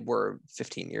than they were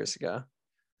 15 years ago.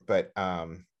 But I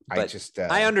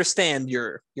understand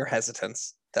your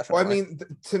hesitance. Definitely. Well, I mean,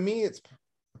 to me, it's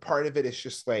part of it is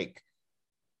just like,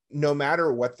 no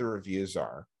matter what the reviews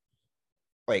are,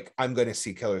 like I'm going to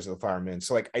see Killers of the Flower Moon.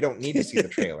 So like, I don't need to see the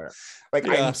trailer. Like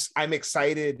I'm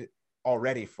excited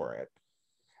already for it.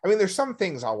 I mean, there's some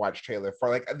things I'll watch trailer for.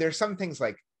 Like there's some things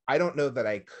like, I don't know that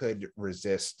I could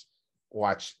resist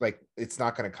watch, like it's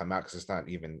not going to come out because it's not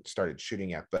even started shooting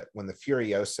yet, but when the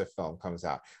Furiosa film comes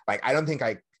out, like I don't think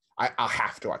I'll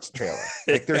have to watch the trailer.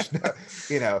 Like there's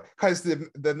no, because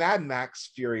the Mad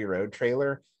Max Fury Road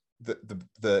trailer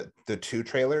the two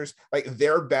trailers, like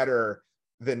they're better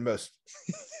than most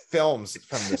films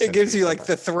from the it gives you like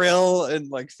the thrill and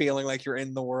like feeling like you're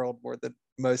in the world more than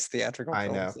most theatrical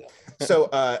films. I know. So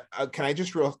can I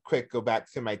just real quick go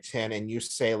back to my 10 and you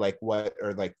say like what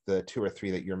are like the 2 or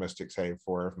 3 that you're most excited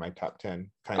for of my top 10?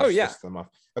 Kind of list them off.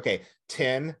 Okay,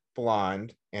 10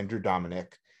 Blonde, Andrew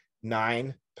Dominik.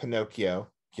 9 Pinocchio,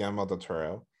 Guillermo del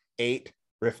Toro. 8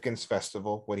 Rifkin's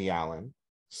Festival, Woody Allen.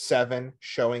 7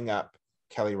 Showing Up,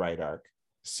 Kelly Reichardt.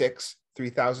 6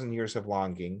 3,000 Years of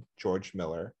Longing, George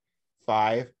Miller.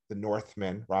 5 The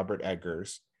Northman, Robert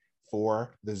Eggers.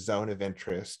 4 The Zone of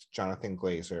Interest, Jonathan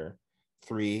Glazer.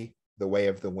 3 The Way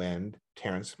of the Wind,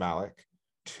 Terrence Malick.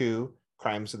 2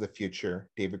 Crimes of the Future,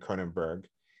 David Cronenberg.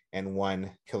 And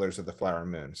 1 Killers of the Flower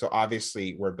Moon. So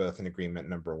obviously we're both in agreement.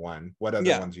 Number 1. What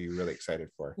other ones are you really excited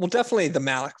for? Well, definitely the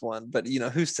Malick one, but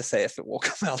who's to say if it will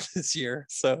come out this year?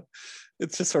 So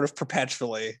it's just sort of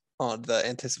perpetually on the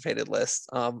anticipated list.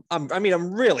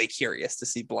 I'm really curious to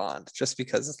see Blonde, just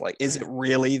because it's like, is it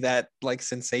really that like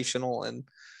sensational and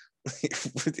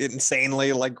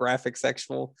insanely like graphic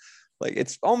sexual? Like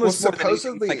it's almost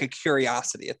supposedly like a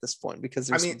curiosity at this point, because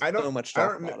there's so much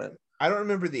talk about it. I don't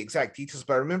remember the exact details,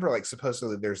 but I remember like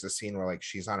supposedly there's a scene where like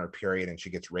she's on her period and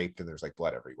she gets raped and there's like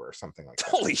blood everywhere or something like that.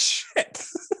 Holy shit.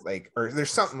 Like, or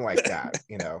there's something like that,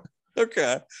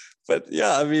 Okay. But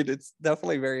yeah, I mean, it's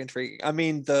definitely very intriguing. I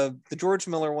mean, the George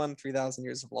Miller one, 3,000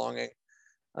 Years of Longing.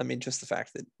 I mean, just the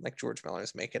fact that like George Miller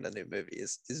is making a new movie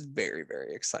is very,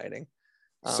 very exciting.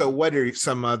 So what are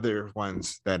some other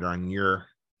ones that are on your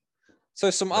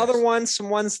some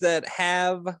ones that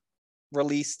have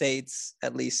release dates,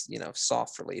 at least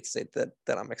soft release date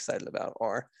that I'm excited about,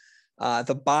 are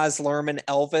the Baz Luhrmann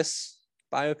Elvis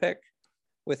biopic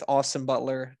with Austin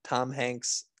Butler, Tom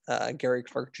Hanks, Gary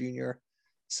Clark Jr.,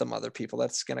 some other people.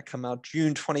 That's going to come out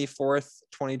June 24th,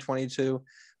 2022.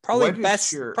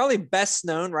 Probably best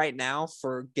known right now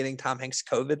for getting Tom Hanks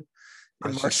COVID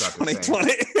in March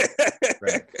 2020.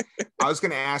 Right. I was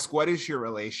going to ask, what is your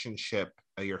relationship,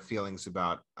 your feelings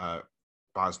about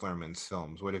Baz Luhrmann's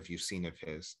films? What have you seen of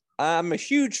his? I'm a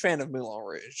huge fan of Moulin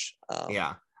Rouge.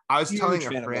 I was telling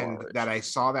a friend that I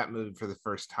saw that movie for the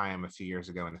first time a few years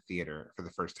ago in a theater for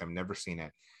the first time, never seen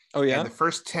it. Oh yeah. And the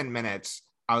first 10 minutes,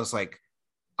 I was like,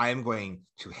 I am going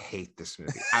to hate this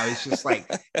movie. I was just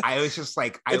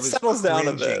like, it settles down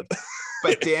a bit.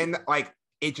 But then like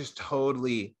it just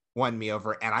totally won me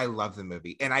over, and I love the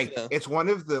movie. And it's one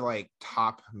of the like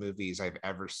top movies I've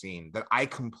ever seen that I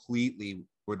completely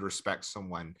would respect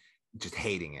someone just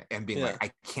hating it and being like,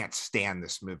 I can't stand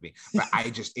this movie. But I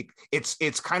just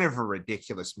it's kind of a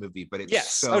ridiculous movie, but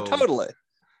it's totally.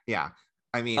 Yeah.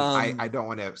 I mean, I don't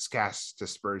want to cast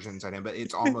dispersions on him, but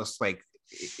it's almost like,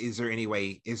 is there any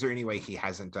way he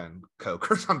hasn't done coke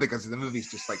or something, because the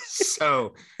movie's just like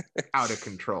so out of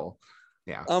control.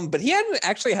 Yeah. But he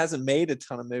hasn't made a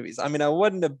ton of movies. I mean, I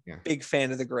wasn't a big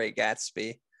fan of The Great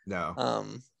Gatsby. No.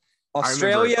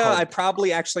 Australia, I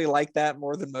probably actually like that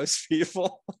more than most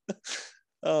people.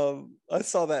 I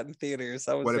saw that in theaters.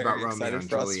 I was very excited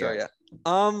for Australia.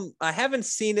 I haven't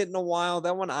seen it in a while.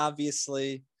 That one,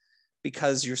 obviously,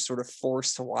 because you're sort of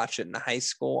forced to watch it in high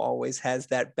school, always has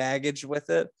that baggage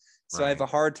with it. So I have a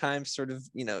hard time sort of,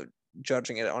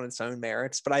 judging it on its own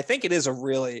merits. But I think it is a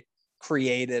really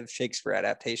creative Shakespeare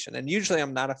adaptation. And usually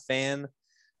I'm not a fan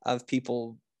of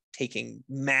people taking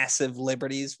massive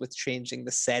liberties with changing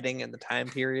the setting and the time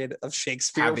period of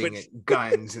Shakespeare. Having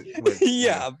guns.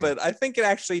 But I think it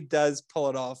actually does pull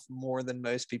it off more than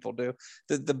most people do.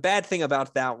 The bad thing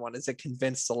about that one is it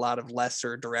convinced a lot of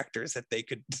lesser directors that they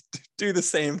could do the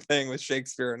same thing with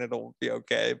Shakespeare and it'll be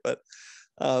okay. But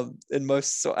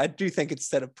so I do think it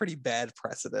set a pretty bad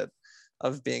precedent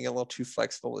of being a little too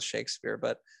flexible with Shakespeare.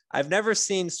 But I've never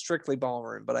seen Strictly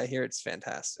Ballroom, but I hear it's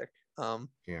fantastic.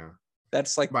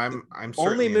 That's like I'm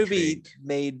only movie intrigued.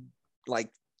 Made like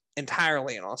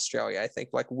entirely in Australia, I think,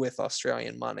 like with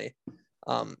Australian money,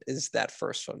 is that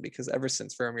first one, because ever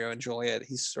since Romeo and Juliet,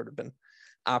 he's sort of been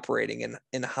operating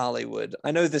in Hollywood.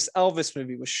 I know this Elvis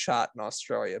movie was shot in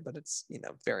Australia, but it's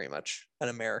very much an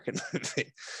American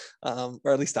movie,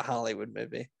 or at least a Hollywood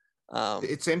movie.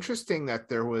 It's interesting that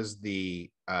there was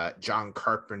the John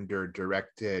Carpenter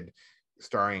directed,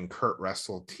 starring Kurt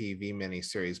Russell TV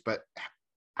miniseries, but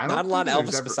not a lot of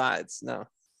Elvis besides. No,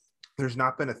 there's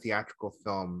not been a theatrical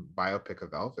film biopic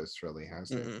of Elvis, really, has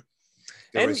there? Mm-hmm.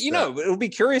 And it'll be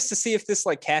curious to see if this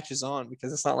like catches on,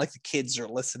 because it's not like the kids are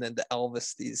listening to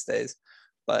Elvis these days.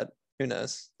 But who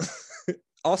knows?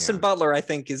 Austin Butler, I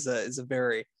think, is a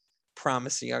very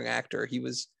promising young actor. He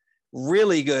was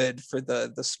really good for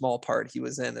the small part he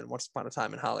was in Once Upon a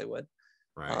Time in Hollywood.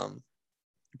 Right.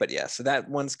 But yeah, so that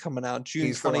one's coming out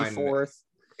June 24th.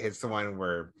 It's the one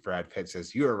where Brad Pitt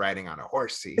says, "You are riding on a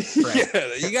horsey."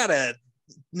 Yeah, you got a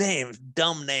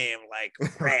dumb name like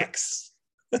Rex.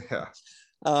 Yeah.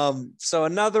 So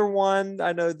another one,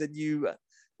 I know that you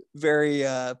very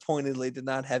pointedly did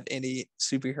not have any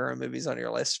superhero movies on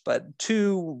your list, but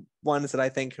two ones that I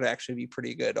think could actually be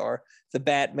pretty good are The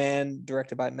Batman,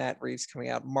 directed by Matt Reeves, coming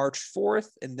out March 4th,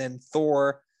 and then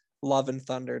Thor, Love and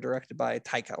Thunder, directed by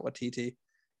Taika Waititi,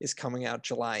 is coming out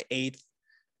July 8th.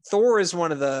 Thor is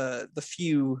one of the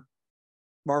few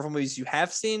Marvel movies you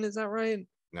have seen, is that right?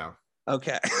 No.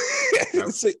 Okay.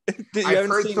 Nope. So, you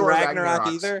haven't seen Thor Ragnarok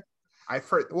either? I've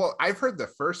heard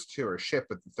the first two are shit,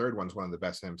 but the third one's one of the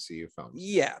best MCU films.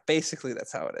 Yeah, basically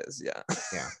that's how it is. Yeah.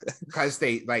 Yeah. Because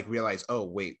they like realize, oh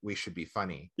wait, we should be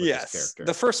funny with this character.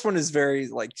 The first one is very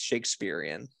like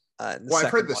Shakespearean. Well,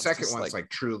 I've heard the second one's like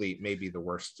truly maybe the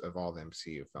worst of all the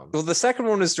MCU films. Well, the second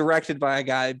one is directed by a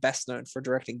guy best known for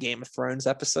directing Game of Thrones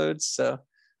episodes. So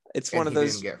it's one of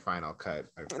those. Didn't get final cut.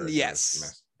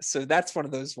 Yes. So that's one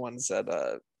of those ones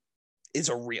that is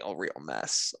a real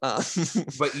mess.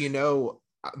 But you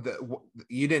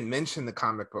didn't mention the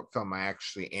comic book film I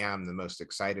actually am the most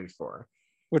excited for.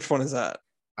 Which one is that?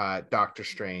 Doctor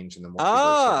Strange and the Multiverse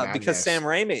of Madness. Because Sam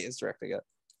Raimi is directing it.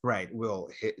 Right.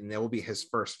 And it will be his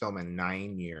first film in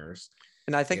 9 years.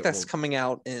 And I think that's coming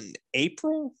out in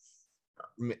April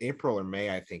or May.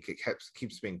 I think it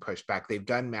keeps being pushed back. They've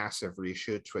done massive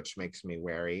reshoots, which makes me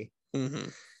wary. Mm-hmm.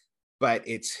 But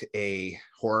it's a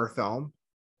horror film.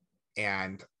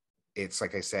 And it's,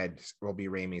 like I said, will be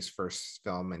Raimi's first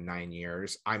film in 9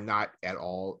 years. I'm not at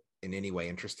all in any way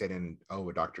interested in a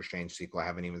Doctor Strange sequel. I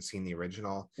haven't even seen the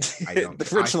original. I don't.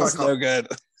 The original's no good.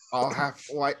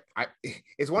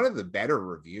 It's one of the better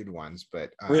reviewed ones,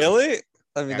 but really,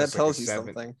 I mean, that tells you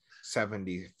something.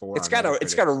 74. It's got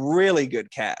a really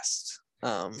good cast.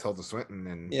 Tilda Swinton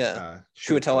and Chiwetel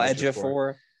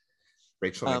Ejiofor,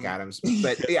 Rachel McAdams.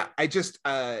 But yeah, I just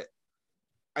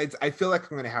I feel like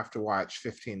I'm going to have to watch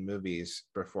 15 movies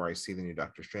before I see the new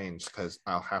Doctor Strange, because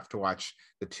I'll have to watch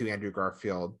the 2 Andrew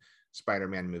Garfield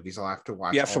Spider-Man movies. I'll have to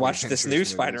watch. You have to watch this new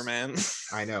Spider-Man.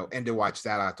 I know, and to watch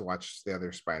that, I have to watch the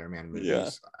other Spider-Man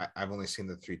movies. Yeah. I've only seen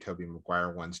the 3 Tobey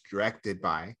Maguire ones, directed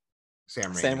by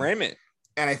Sam Raimi.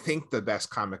 And I think the best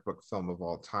comic book film of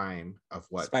all time of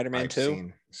what Spider-Man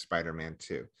 2. Spider-Man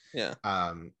 2. Yeah.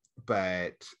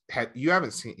 But you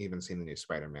haven't seen the new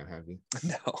Spider-Man, have you?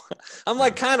 No, I'm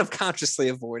like kind of consciously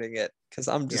avoiding it because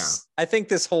I'm just. Yeah. I think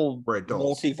this whole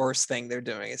multiverse thing they're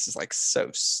doing is just like so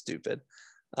stupid.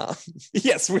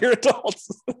 Yes, we're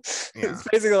adults. Yeah. It's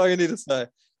basically all you need to say.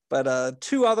 But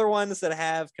 2 other ones that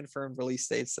have confirmed release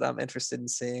dates that I'm interested in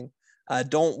seeing.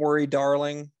 Don't Worry,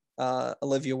 Darling,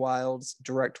 Olivia Wilde's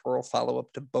directorial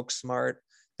follow-up to Booksmart.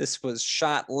 This was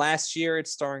shot last year.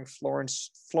 It's starring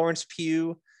Florence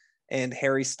Pugh and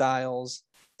Harry Styles.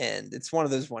 And it's one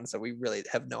of those ones that we really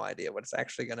have no idea what it's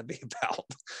actually going to be about.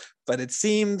 But it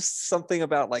seems something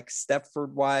about like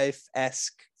Stepford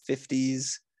Wife-esque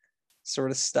 50s sort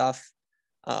of stuff.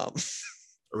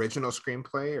 Original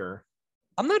screenplay or?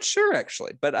 I'm not sure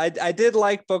actually, but I did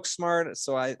like Booksmart,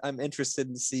 so I'm interested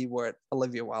in see what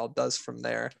Olivia Wilde does from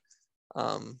there.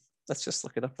 Let's just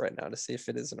look it up right now to see if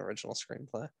it is an original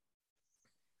screenplay.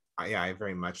 Yeah, I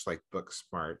very much like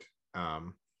Booksmart.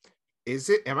 Am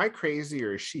I crazy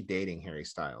or is she dating Harry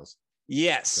Styles?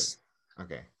 Yes.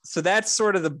 Okay. So that's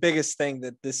sort of the biggest thing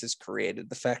that this has created,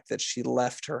 the fact that she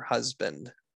left her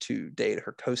husband to date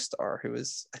her co-star, who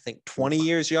is, I think, 20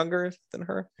 years younger than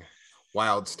her.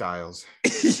 Wild Styles.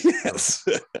 Yes.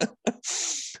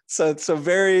 So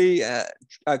very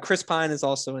Chris Pine is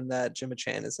also in that. Gemma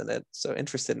Chan is in it. So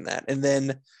interested in that. And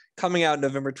then coming out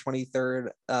November 23rd,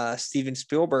 Steven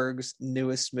Spielberg's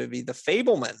newest movie, The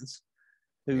Fabelmans,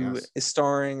 who is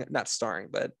not starring,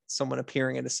 but someone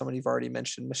appearing in as someone you've already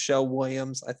mentioned. Michelle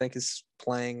Williams, I think, is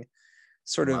playing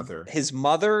sort of his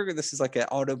mother. This is like an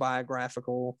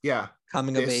autobiographical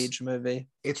coming of age movie.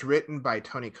 It's written by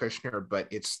Tony Kushner, but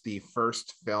it's the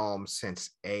first film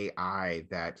since AI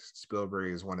that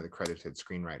Spielberg is one of the credited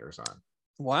screenwriters on.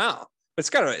 Wow.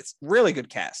 It's really good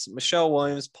cast. Michelle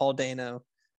Williams, Paul Dano,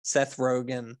 Seth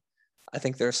Rogen. I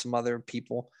think there's some other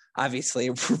people. Obviously,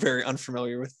 we're very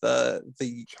unfamiliar with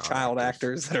the child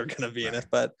actors that are going to be in it,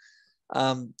 but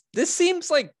this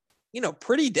seems like,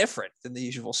 pretty different than the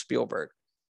usual Spielberg,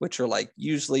 which are like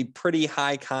usually pretty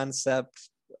high concept,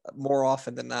 more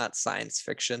often than not science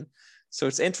fiction. So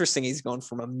it's interesting he's going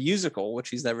from a musical, which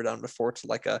he's never done before, to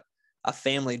like a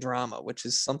family drama, which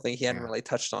is something he hadn't really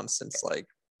touched on since I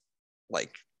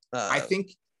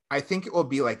I think it will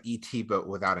be like E.T. but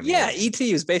without an Yeah, alien.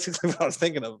 E.T. is basically what I was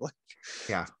thinking of. Like,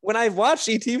 yeah. When I watched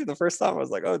E.T. for the first time, I was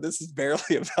like, oh, this is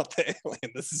barely about the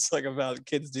alien. This is like about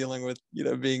kids dealing with,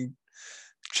 being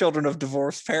children of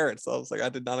divorced parents. So I was like, I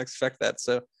did not expect that.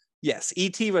 So yes,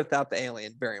 E.T. without the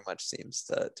alien very much seems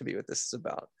to be what this is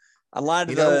about. A lot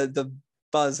of the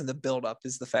buzz and the buildup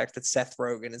is the fact that Seth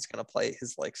Rogen is going to play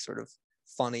his like sort of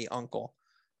funny uncle.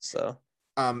 So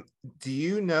do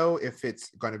you know if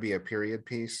it's going to be a period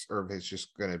piece or if it's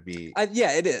just going to be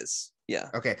yeah, it is. Yeah.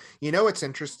 Okay. You know what's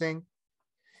interesting?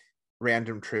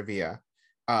 Random trivia.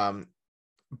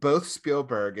 Both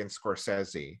Spielberg and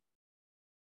Scorsese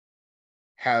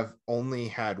have only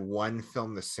had one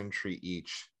film this century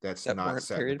each that's not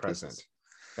set in the present. Pieces?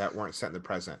 That weren't set in the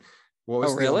present. What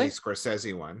was the only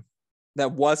Scorsese one?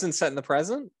 That wasn't set in the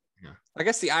present? Yeah. I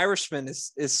guess The Irishman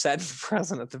is set in the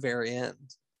present at the very end.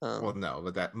 Well, no,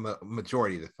 but that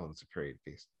majority of the film's a period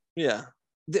piece. Yeah.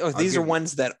 These are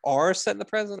ones that are set in the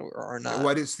present or are not?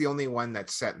 What is the only one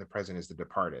that's set in the present is The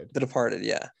Departed. The Departed,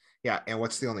 yeah. Yeah, and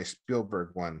what's the only Spielberg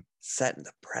one? Set in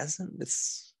the present?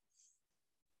 It's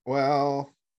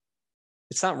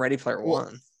not Ready Player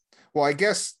One. Well, I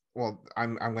guess. Well,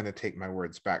 I'm going to take my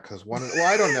words back because one. Well,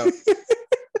 I don't know.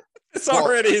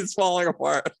 It's falling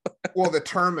apart. Well, The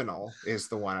Terminal is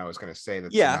the one I was going to say.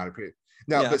 That's not a period.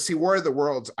 No, but see, War of the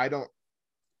Worlds. I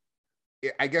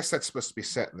guess that's supposed to be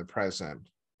set in the present,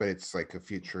 but it's like a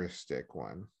futuristic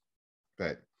one.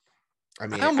 But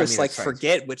I almost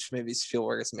forget which movies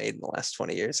Spielberg has made in the last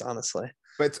 20 years, honestly.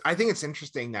 But I think it's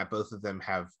interesting that both of them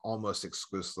have almost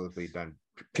exclusively done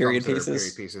period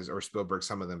pieces, or Spielberg,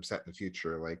 some of them set in the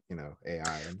future, like,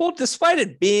 AI. Well, despite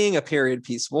it being a period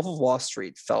piece, Wolf of Wall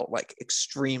Street felt like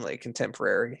extremely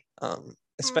contemporary,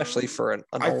 especially for an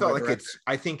I felt like director.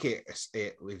 I think it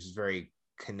was very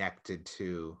connected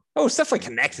to. Oh, it's definitely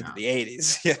connected to the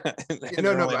 80s.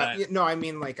 Yeah. No, I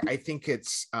mean, like, I think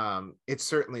it's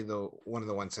certainly one of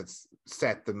the ones that's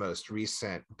set the most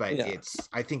recent, but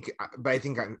I think what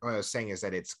I was saying is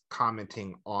that it's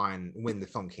commenting on when the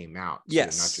film came out, too,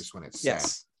 not just when it's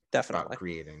set. Definitely about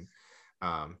creating.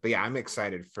 But yeah, I'm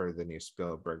excited for the new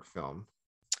Spielberg film.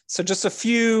 So just a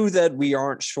few that we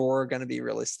aren't sure are going to be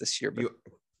released this year, but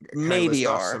maybe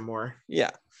are some more.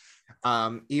 Yeah.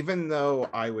 Even though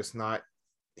I was not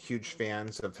huge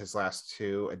fans of his last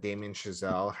two, Damien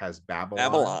Chazelle has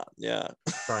Babylon,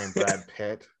 starring Brad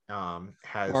Pitt.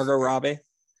 Has Margot Robbie,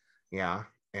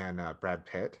 and Brad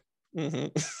Pitt.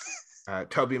 Mm-hmm.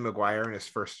 Tobey Maguire in his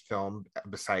first film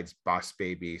besides Boss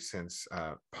Baby since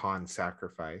Pawn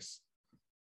Sacrifice.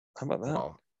 How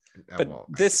about that?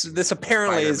 This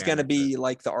apparently is going to be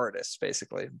like The Artist,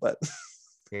 basically, but.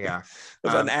 Yeah.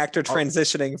 Of an actor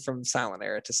transitioning from silent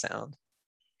era to sound.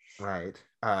 Right.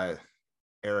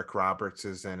 Eric Roberts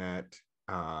is in it.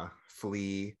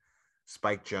 Flea,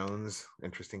 Spike Jonze,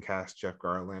 interesting cast, Jeff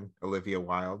Garlin, Olivia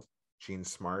Wilde, Jean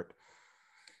Smart.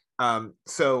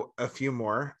 So a few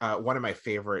more. One of my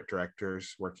favorite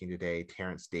directors working today,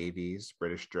 Terence Davies,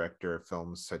 British director of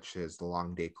films such as The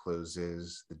Long Day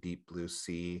Closes, The Deep Blue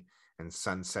Sea, and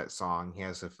Sunset Song. He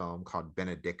has a film called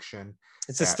Benediction.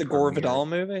 Is this the Gore Vidal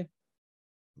movie?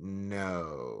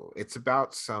 No, it's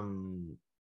about some.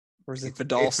 Or is it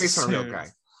Vidal? It's based on a real guy.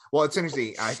 Well, it's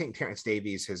interesting. I think Terence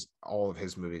Davies all of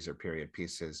his movies are period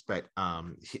pieces, but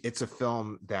it's a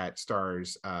film that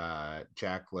stars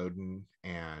Jack Lowden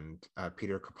and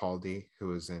Peter Capaldi, who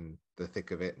was in The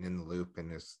Thick of It and In the Loop in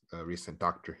his recent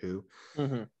Doctor Who.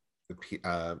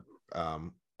 Mm-hmm.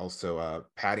 Also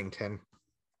Paddington.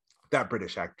 That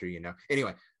British actor,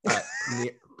 Anyway,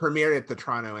 premiered at the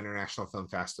Toronto International Film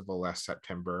Festival last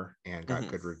September and got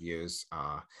good reviews.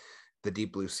 The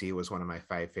Deep Blue Sea was one of my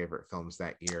 5 favorite films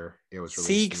that year. It was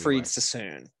Siegfried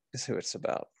Sassoon is who it's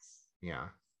about. Yeah,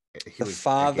 the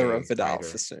father of Vidal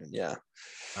Sassoon. Yeah.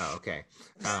 Oh, okay.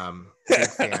 Big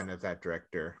fan of that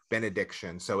director.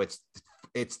 Benediction. So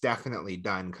it's definitely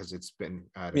done because it's been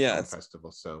at a film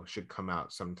festival, so should come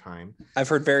out sometime. I've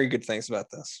heard very good things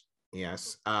about this.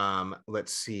 Yes.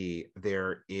 Let's see.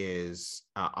 There is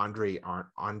Andre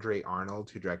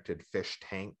Arnold, who directed Fish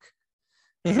Tank,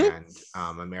 and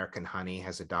American Honey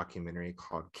has a documentary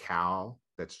called Cow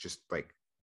that's just like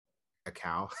a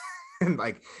cow. And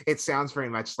like it sounds very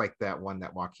much like that one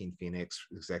that Joaquin Phoenix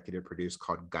executive produced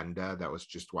called Gunda, that was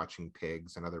just watching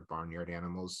pigs and other barnyard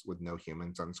animals with no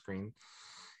humans on screen.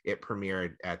 It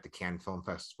premiered at the Cannes Film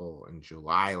Festival in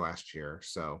July last year.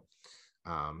 So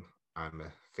I'm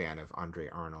a fan of Andre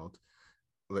Arnold.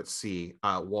 Let's see.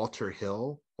 Walter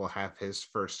Hill will have his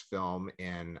first film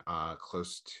in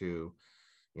close to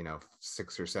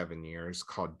 6 or 7 years,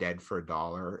 called Dead for a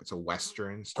Dollar. It's a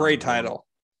Western. Great title.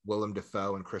 Willem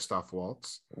Dafoe and Christoph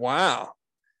Waltz. Wow.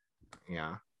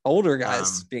 Yeah. Older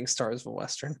guys being stars of a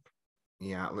Western.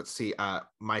 Yeah, let's see.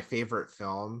 My favorite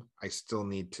film,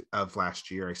 of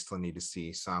last year, I still need to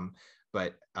see some,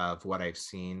 but of what I've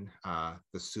seen,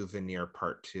 The Souvenir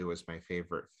Part 2 is my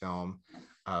favorite film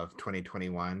of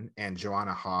 2021. And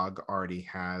Joanna Hogg already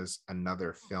has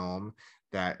another film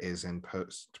that is in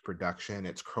post-production.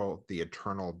 It's called The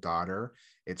Eternal Daughter.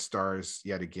 It stars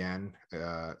yet again,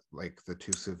 like the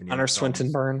two Souvenir Honor films.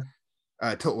 Swinton Byrne.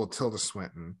 Tilda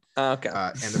Swinton. Okay.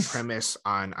 And the premise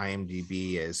on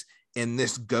IMDb is, in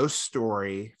this ghost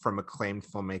story from acclaimed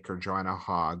filmmaker Joanna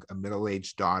Hogg, a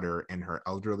middle-aged daughter and her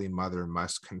elderly mother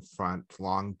must confront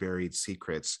long-buried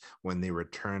secrets when they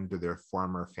return to their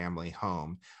former family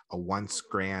home, a once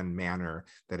grand manor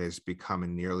that has become a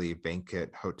nearly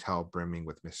vacant hotel brimming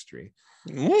with mystery.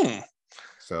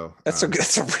 So that's a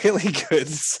really good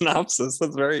synopsis.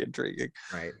 That's very intriguing.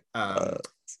 Right.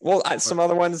 Some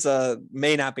other ones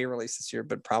may not be released this year,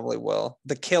 but probably will.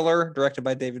 The Killer, directed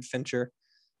by David Fincher,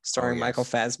 starring Michael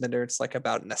Fassbender. It's like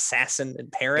about an assassin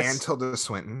in Paris. And Tilda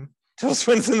Swinton. Tilda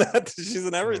Swinton's in that. She's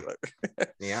in everything.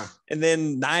 Yeah. And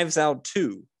then Knives Out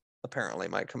 2 apparently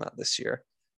might come out this year,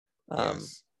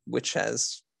 which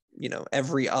has,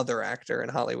 every other actor in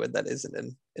Hollywood that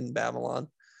isn't in Babylon.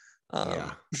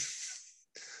 And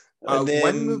then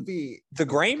one movie, The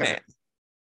Gray Man,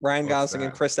 Ryan Gosling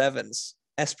and Chris Evans,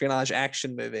 espionage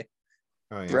action movie,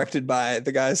 directed by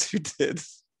the guys who did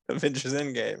Avengers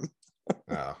Endgame.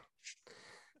 Oh,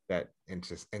 that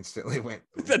instantly went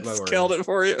lower. Killed it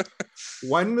for you.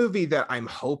 One movie that I'm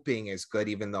hoping is good,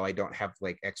 even though I don't have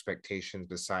like expectations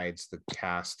besides the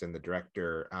cast and the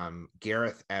director,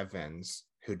 Gareth Evans,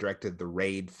 who directed the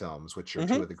Raid films, which are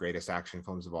two of the greatest action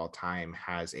films of all time,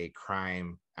 has a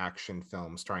crime action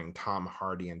film starring Tom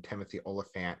Hardy and Timothy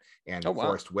Olyphant and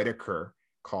Forrest Whitaker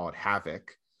called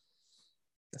Havoc.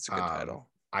 That's a good title.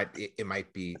 It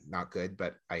might be not good,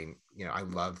 but I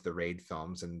love the Raid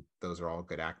films, and those are all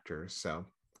good actors, so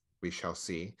we shall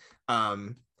see.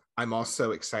 I'm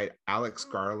also excited. Alex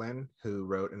Garland, who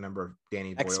wrote a number of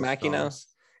Danny Boyle films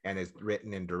and has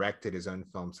written and directed his own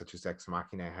films such as Ex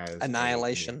Machina, has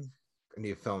Annihilation, a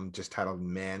new film just titled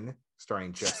Men,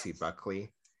 starring Jesse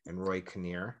Buckley and Roy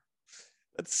Kinnear.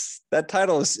 That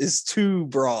title is too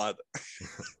broad.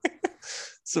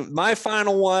 So my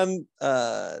final one,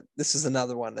 this is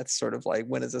another one that's sort of like,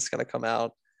 when is this going to come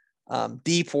out?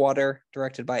 Deep Water,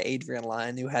 directed by Adrian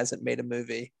Lyne, who hasn't made a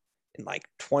movie in like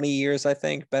 20 years, I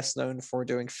think. Best known for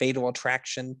doing Fatal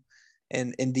Attraction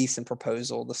and Indecent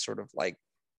Proposal, the sort of like,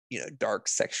 dark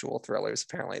sexual thrillers.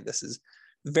 Apparently this is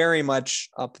very much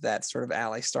up that sort of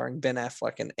alley, starring Ben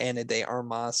Affleck and Ana de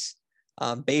Armas,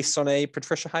 based on a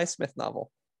Patricia Highsmith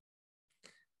novel.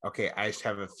 Okay, I just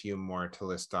have a few more to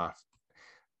list off.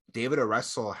 David O.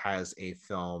 Russell has a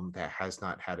film that has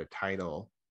not had a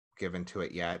title given to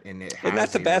it yet, and it has. Isn't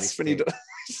that the best when you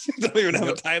don't even have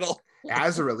a title?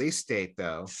 As a release date,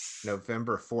 though,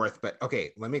 November 4th. But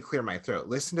okay, let me clear my throat.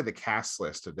 Listen to the cast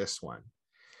list of this one: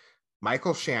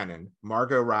 Michael Shannon,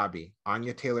 Margot Robbie,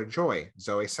 Anya Taylor-Joy,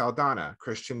 Zoe Saldana,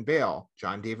 Christian Bale,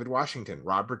 John David Washington,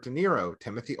 Robert De Niro,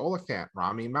 Timothy Olyphant,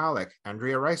 Rami Malek,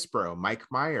 Andrea Riseborough, Mike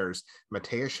Myers,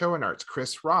 Matthias Schoenaerts,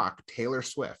 Chris Rock, Taylor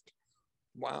Swift.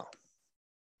 Wow.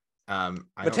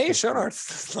 Matthias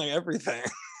Schoenaerts is like everything.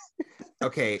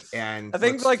 Okay, and I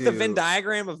think like the Venn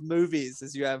diagram of movies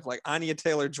is you have like Anya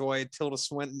Taylor-Joy, Tilda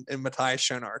Swinton, and Matthias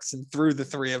Schoenaerts, and through the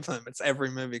three of them, it's every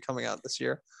movie coming out this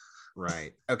year.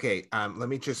 Right. Okay. Let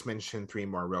me just mention three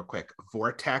more real quick.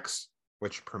 Vortex,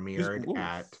 which premiered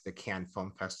at the Cannes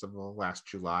Film Festival last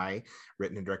July,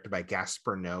 written and directed by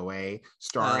Gaspar Noé,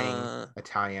 starring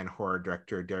Italian horror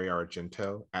director Dario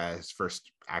Argento as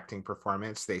first acting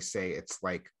performance. They say it's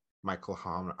like Michael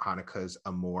Haneke's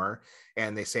Amour,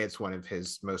 and they say it's one of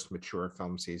his most mature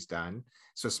films he's done.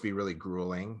 It's supposed to be really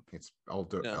grueling. It's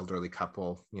elderly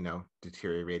couple,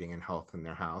 deteriorating in health in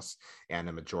their house, and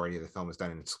a majority of the film is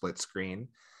done in split screen.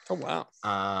 Oh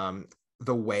wow!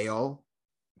 The Whale,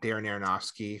 Darren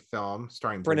Aronofsky film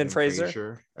starring Brendan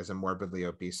Fraser as a morbidly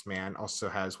obese man, also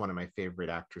has one of my favorite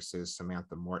actresses,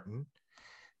 Samantha Morton.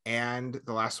 And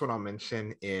the last one I'll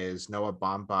mention is Noah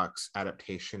Baumbach's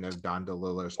adaptation of Don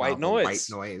DeLillo's novel White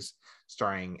Noise,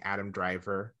 starring Adam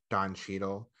Driver, Don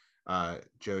Cheadle,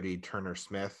 Jodie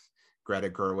Turner-Smith, Greta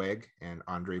Gerwig, and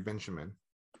Andre Benjamin.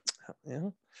 Yeah,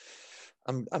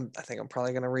 I think I'm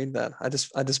probably gonna read that. I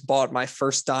just bought my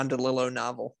first Don DeLillo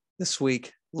novel this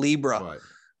week, Libra.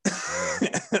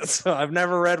 So I've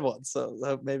never read one,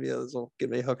 so maybe this will get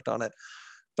me hooked on it.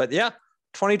 But yeah,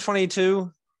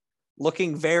 2022.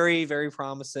 Looking very, very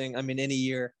promising. I mean, in a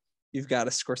year, you've got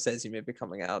a Scorsese maybe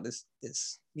coming out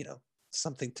is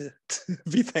something to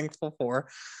be thankful for.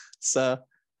 So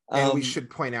and we should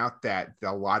point out that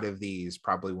a lot of these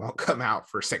probably won't come out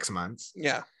for 6 months.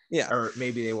 Yeah. Or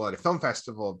maybe they will at a film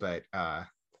festival, but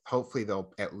hopefully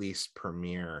they'll at least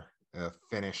premiere. A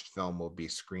finished film will be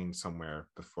screened somewhere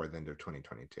before the end of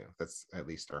 2022. That's at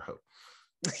least our hope.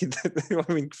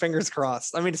 I mean, fingers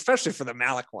crossed. I mean, especially for the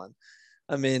Malick one.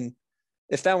 I mean,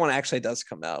 if that one actually does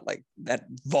come out, like that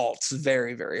vaults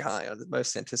very, very high on the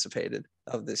most anticipated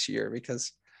of this year,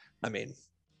 because I mean,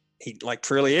 he like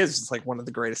truly is like one of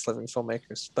the greatest living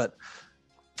filmmakers. But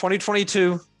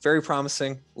 2022, very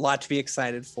promising, a lot to be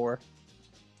excited for.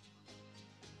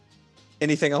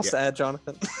 Anything else to add,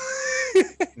 Jonathan?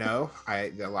 No,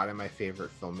 a lot of my favorite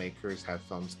filmmakers have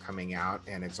films coming out,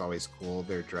 and it's always cool.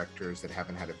 They're directors that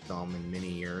haven't had a film in many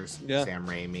years. Yeah. Sam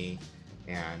Raimi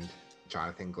and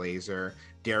Jonathan Glazer.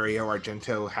 Dario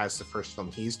Argento has the first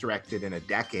film he's directed in a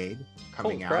decade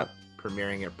coming out,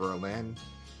 premiering at Berlin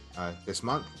this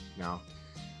month now,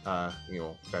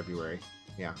 February.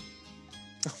 Yeah.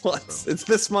 Well, it's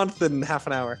this month in half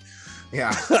an hour.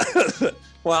 Yeah.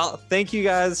 Well, thank you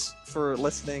guys for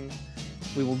listening.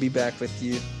 We will be back with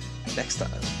you next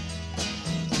time.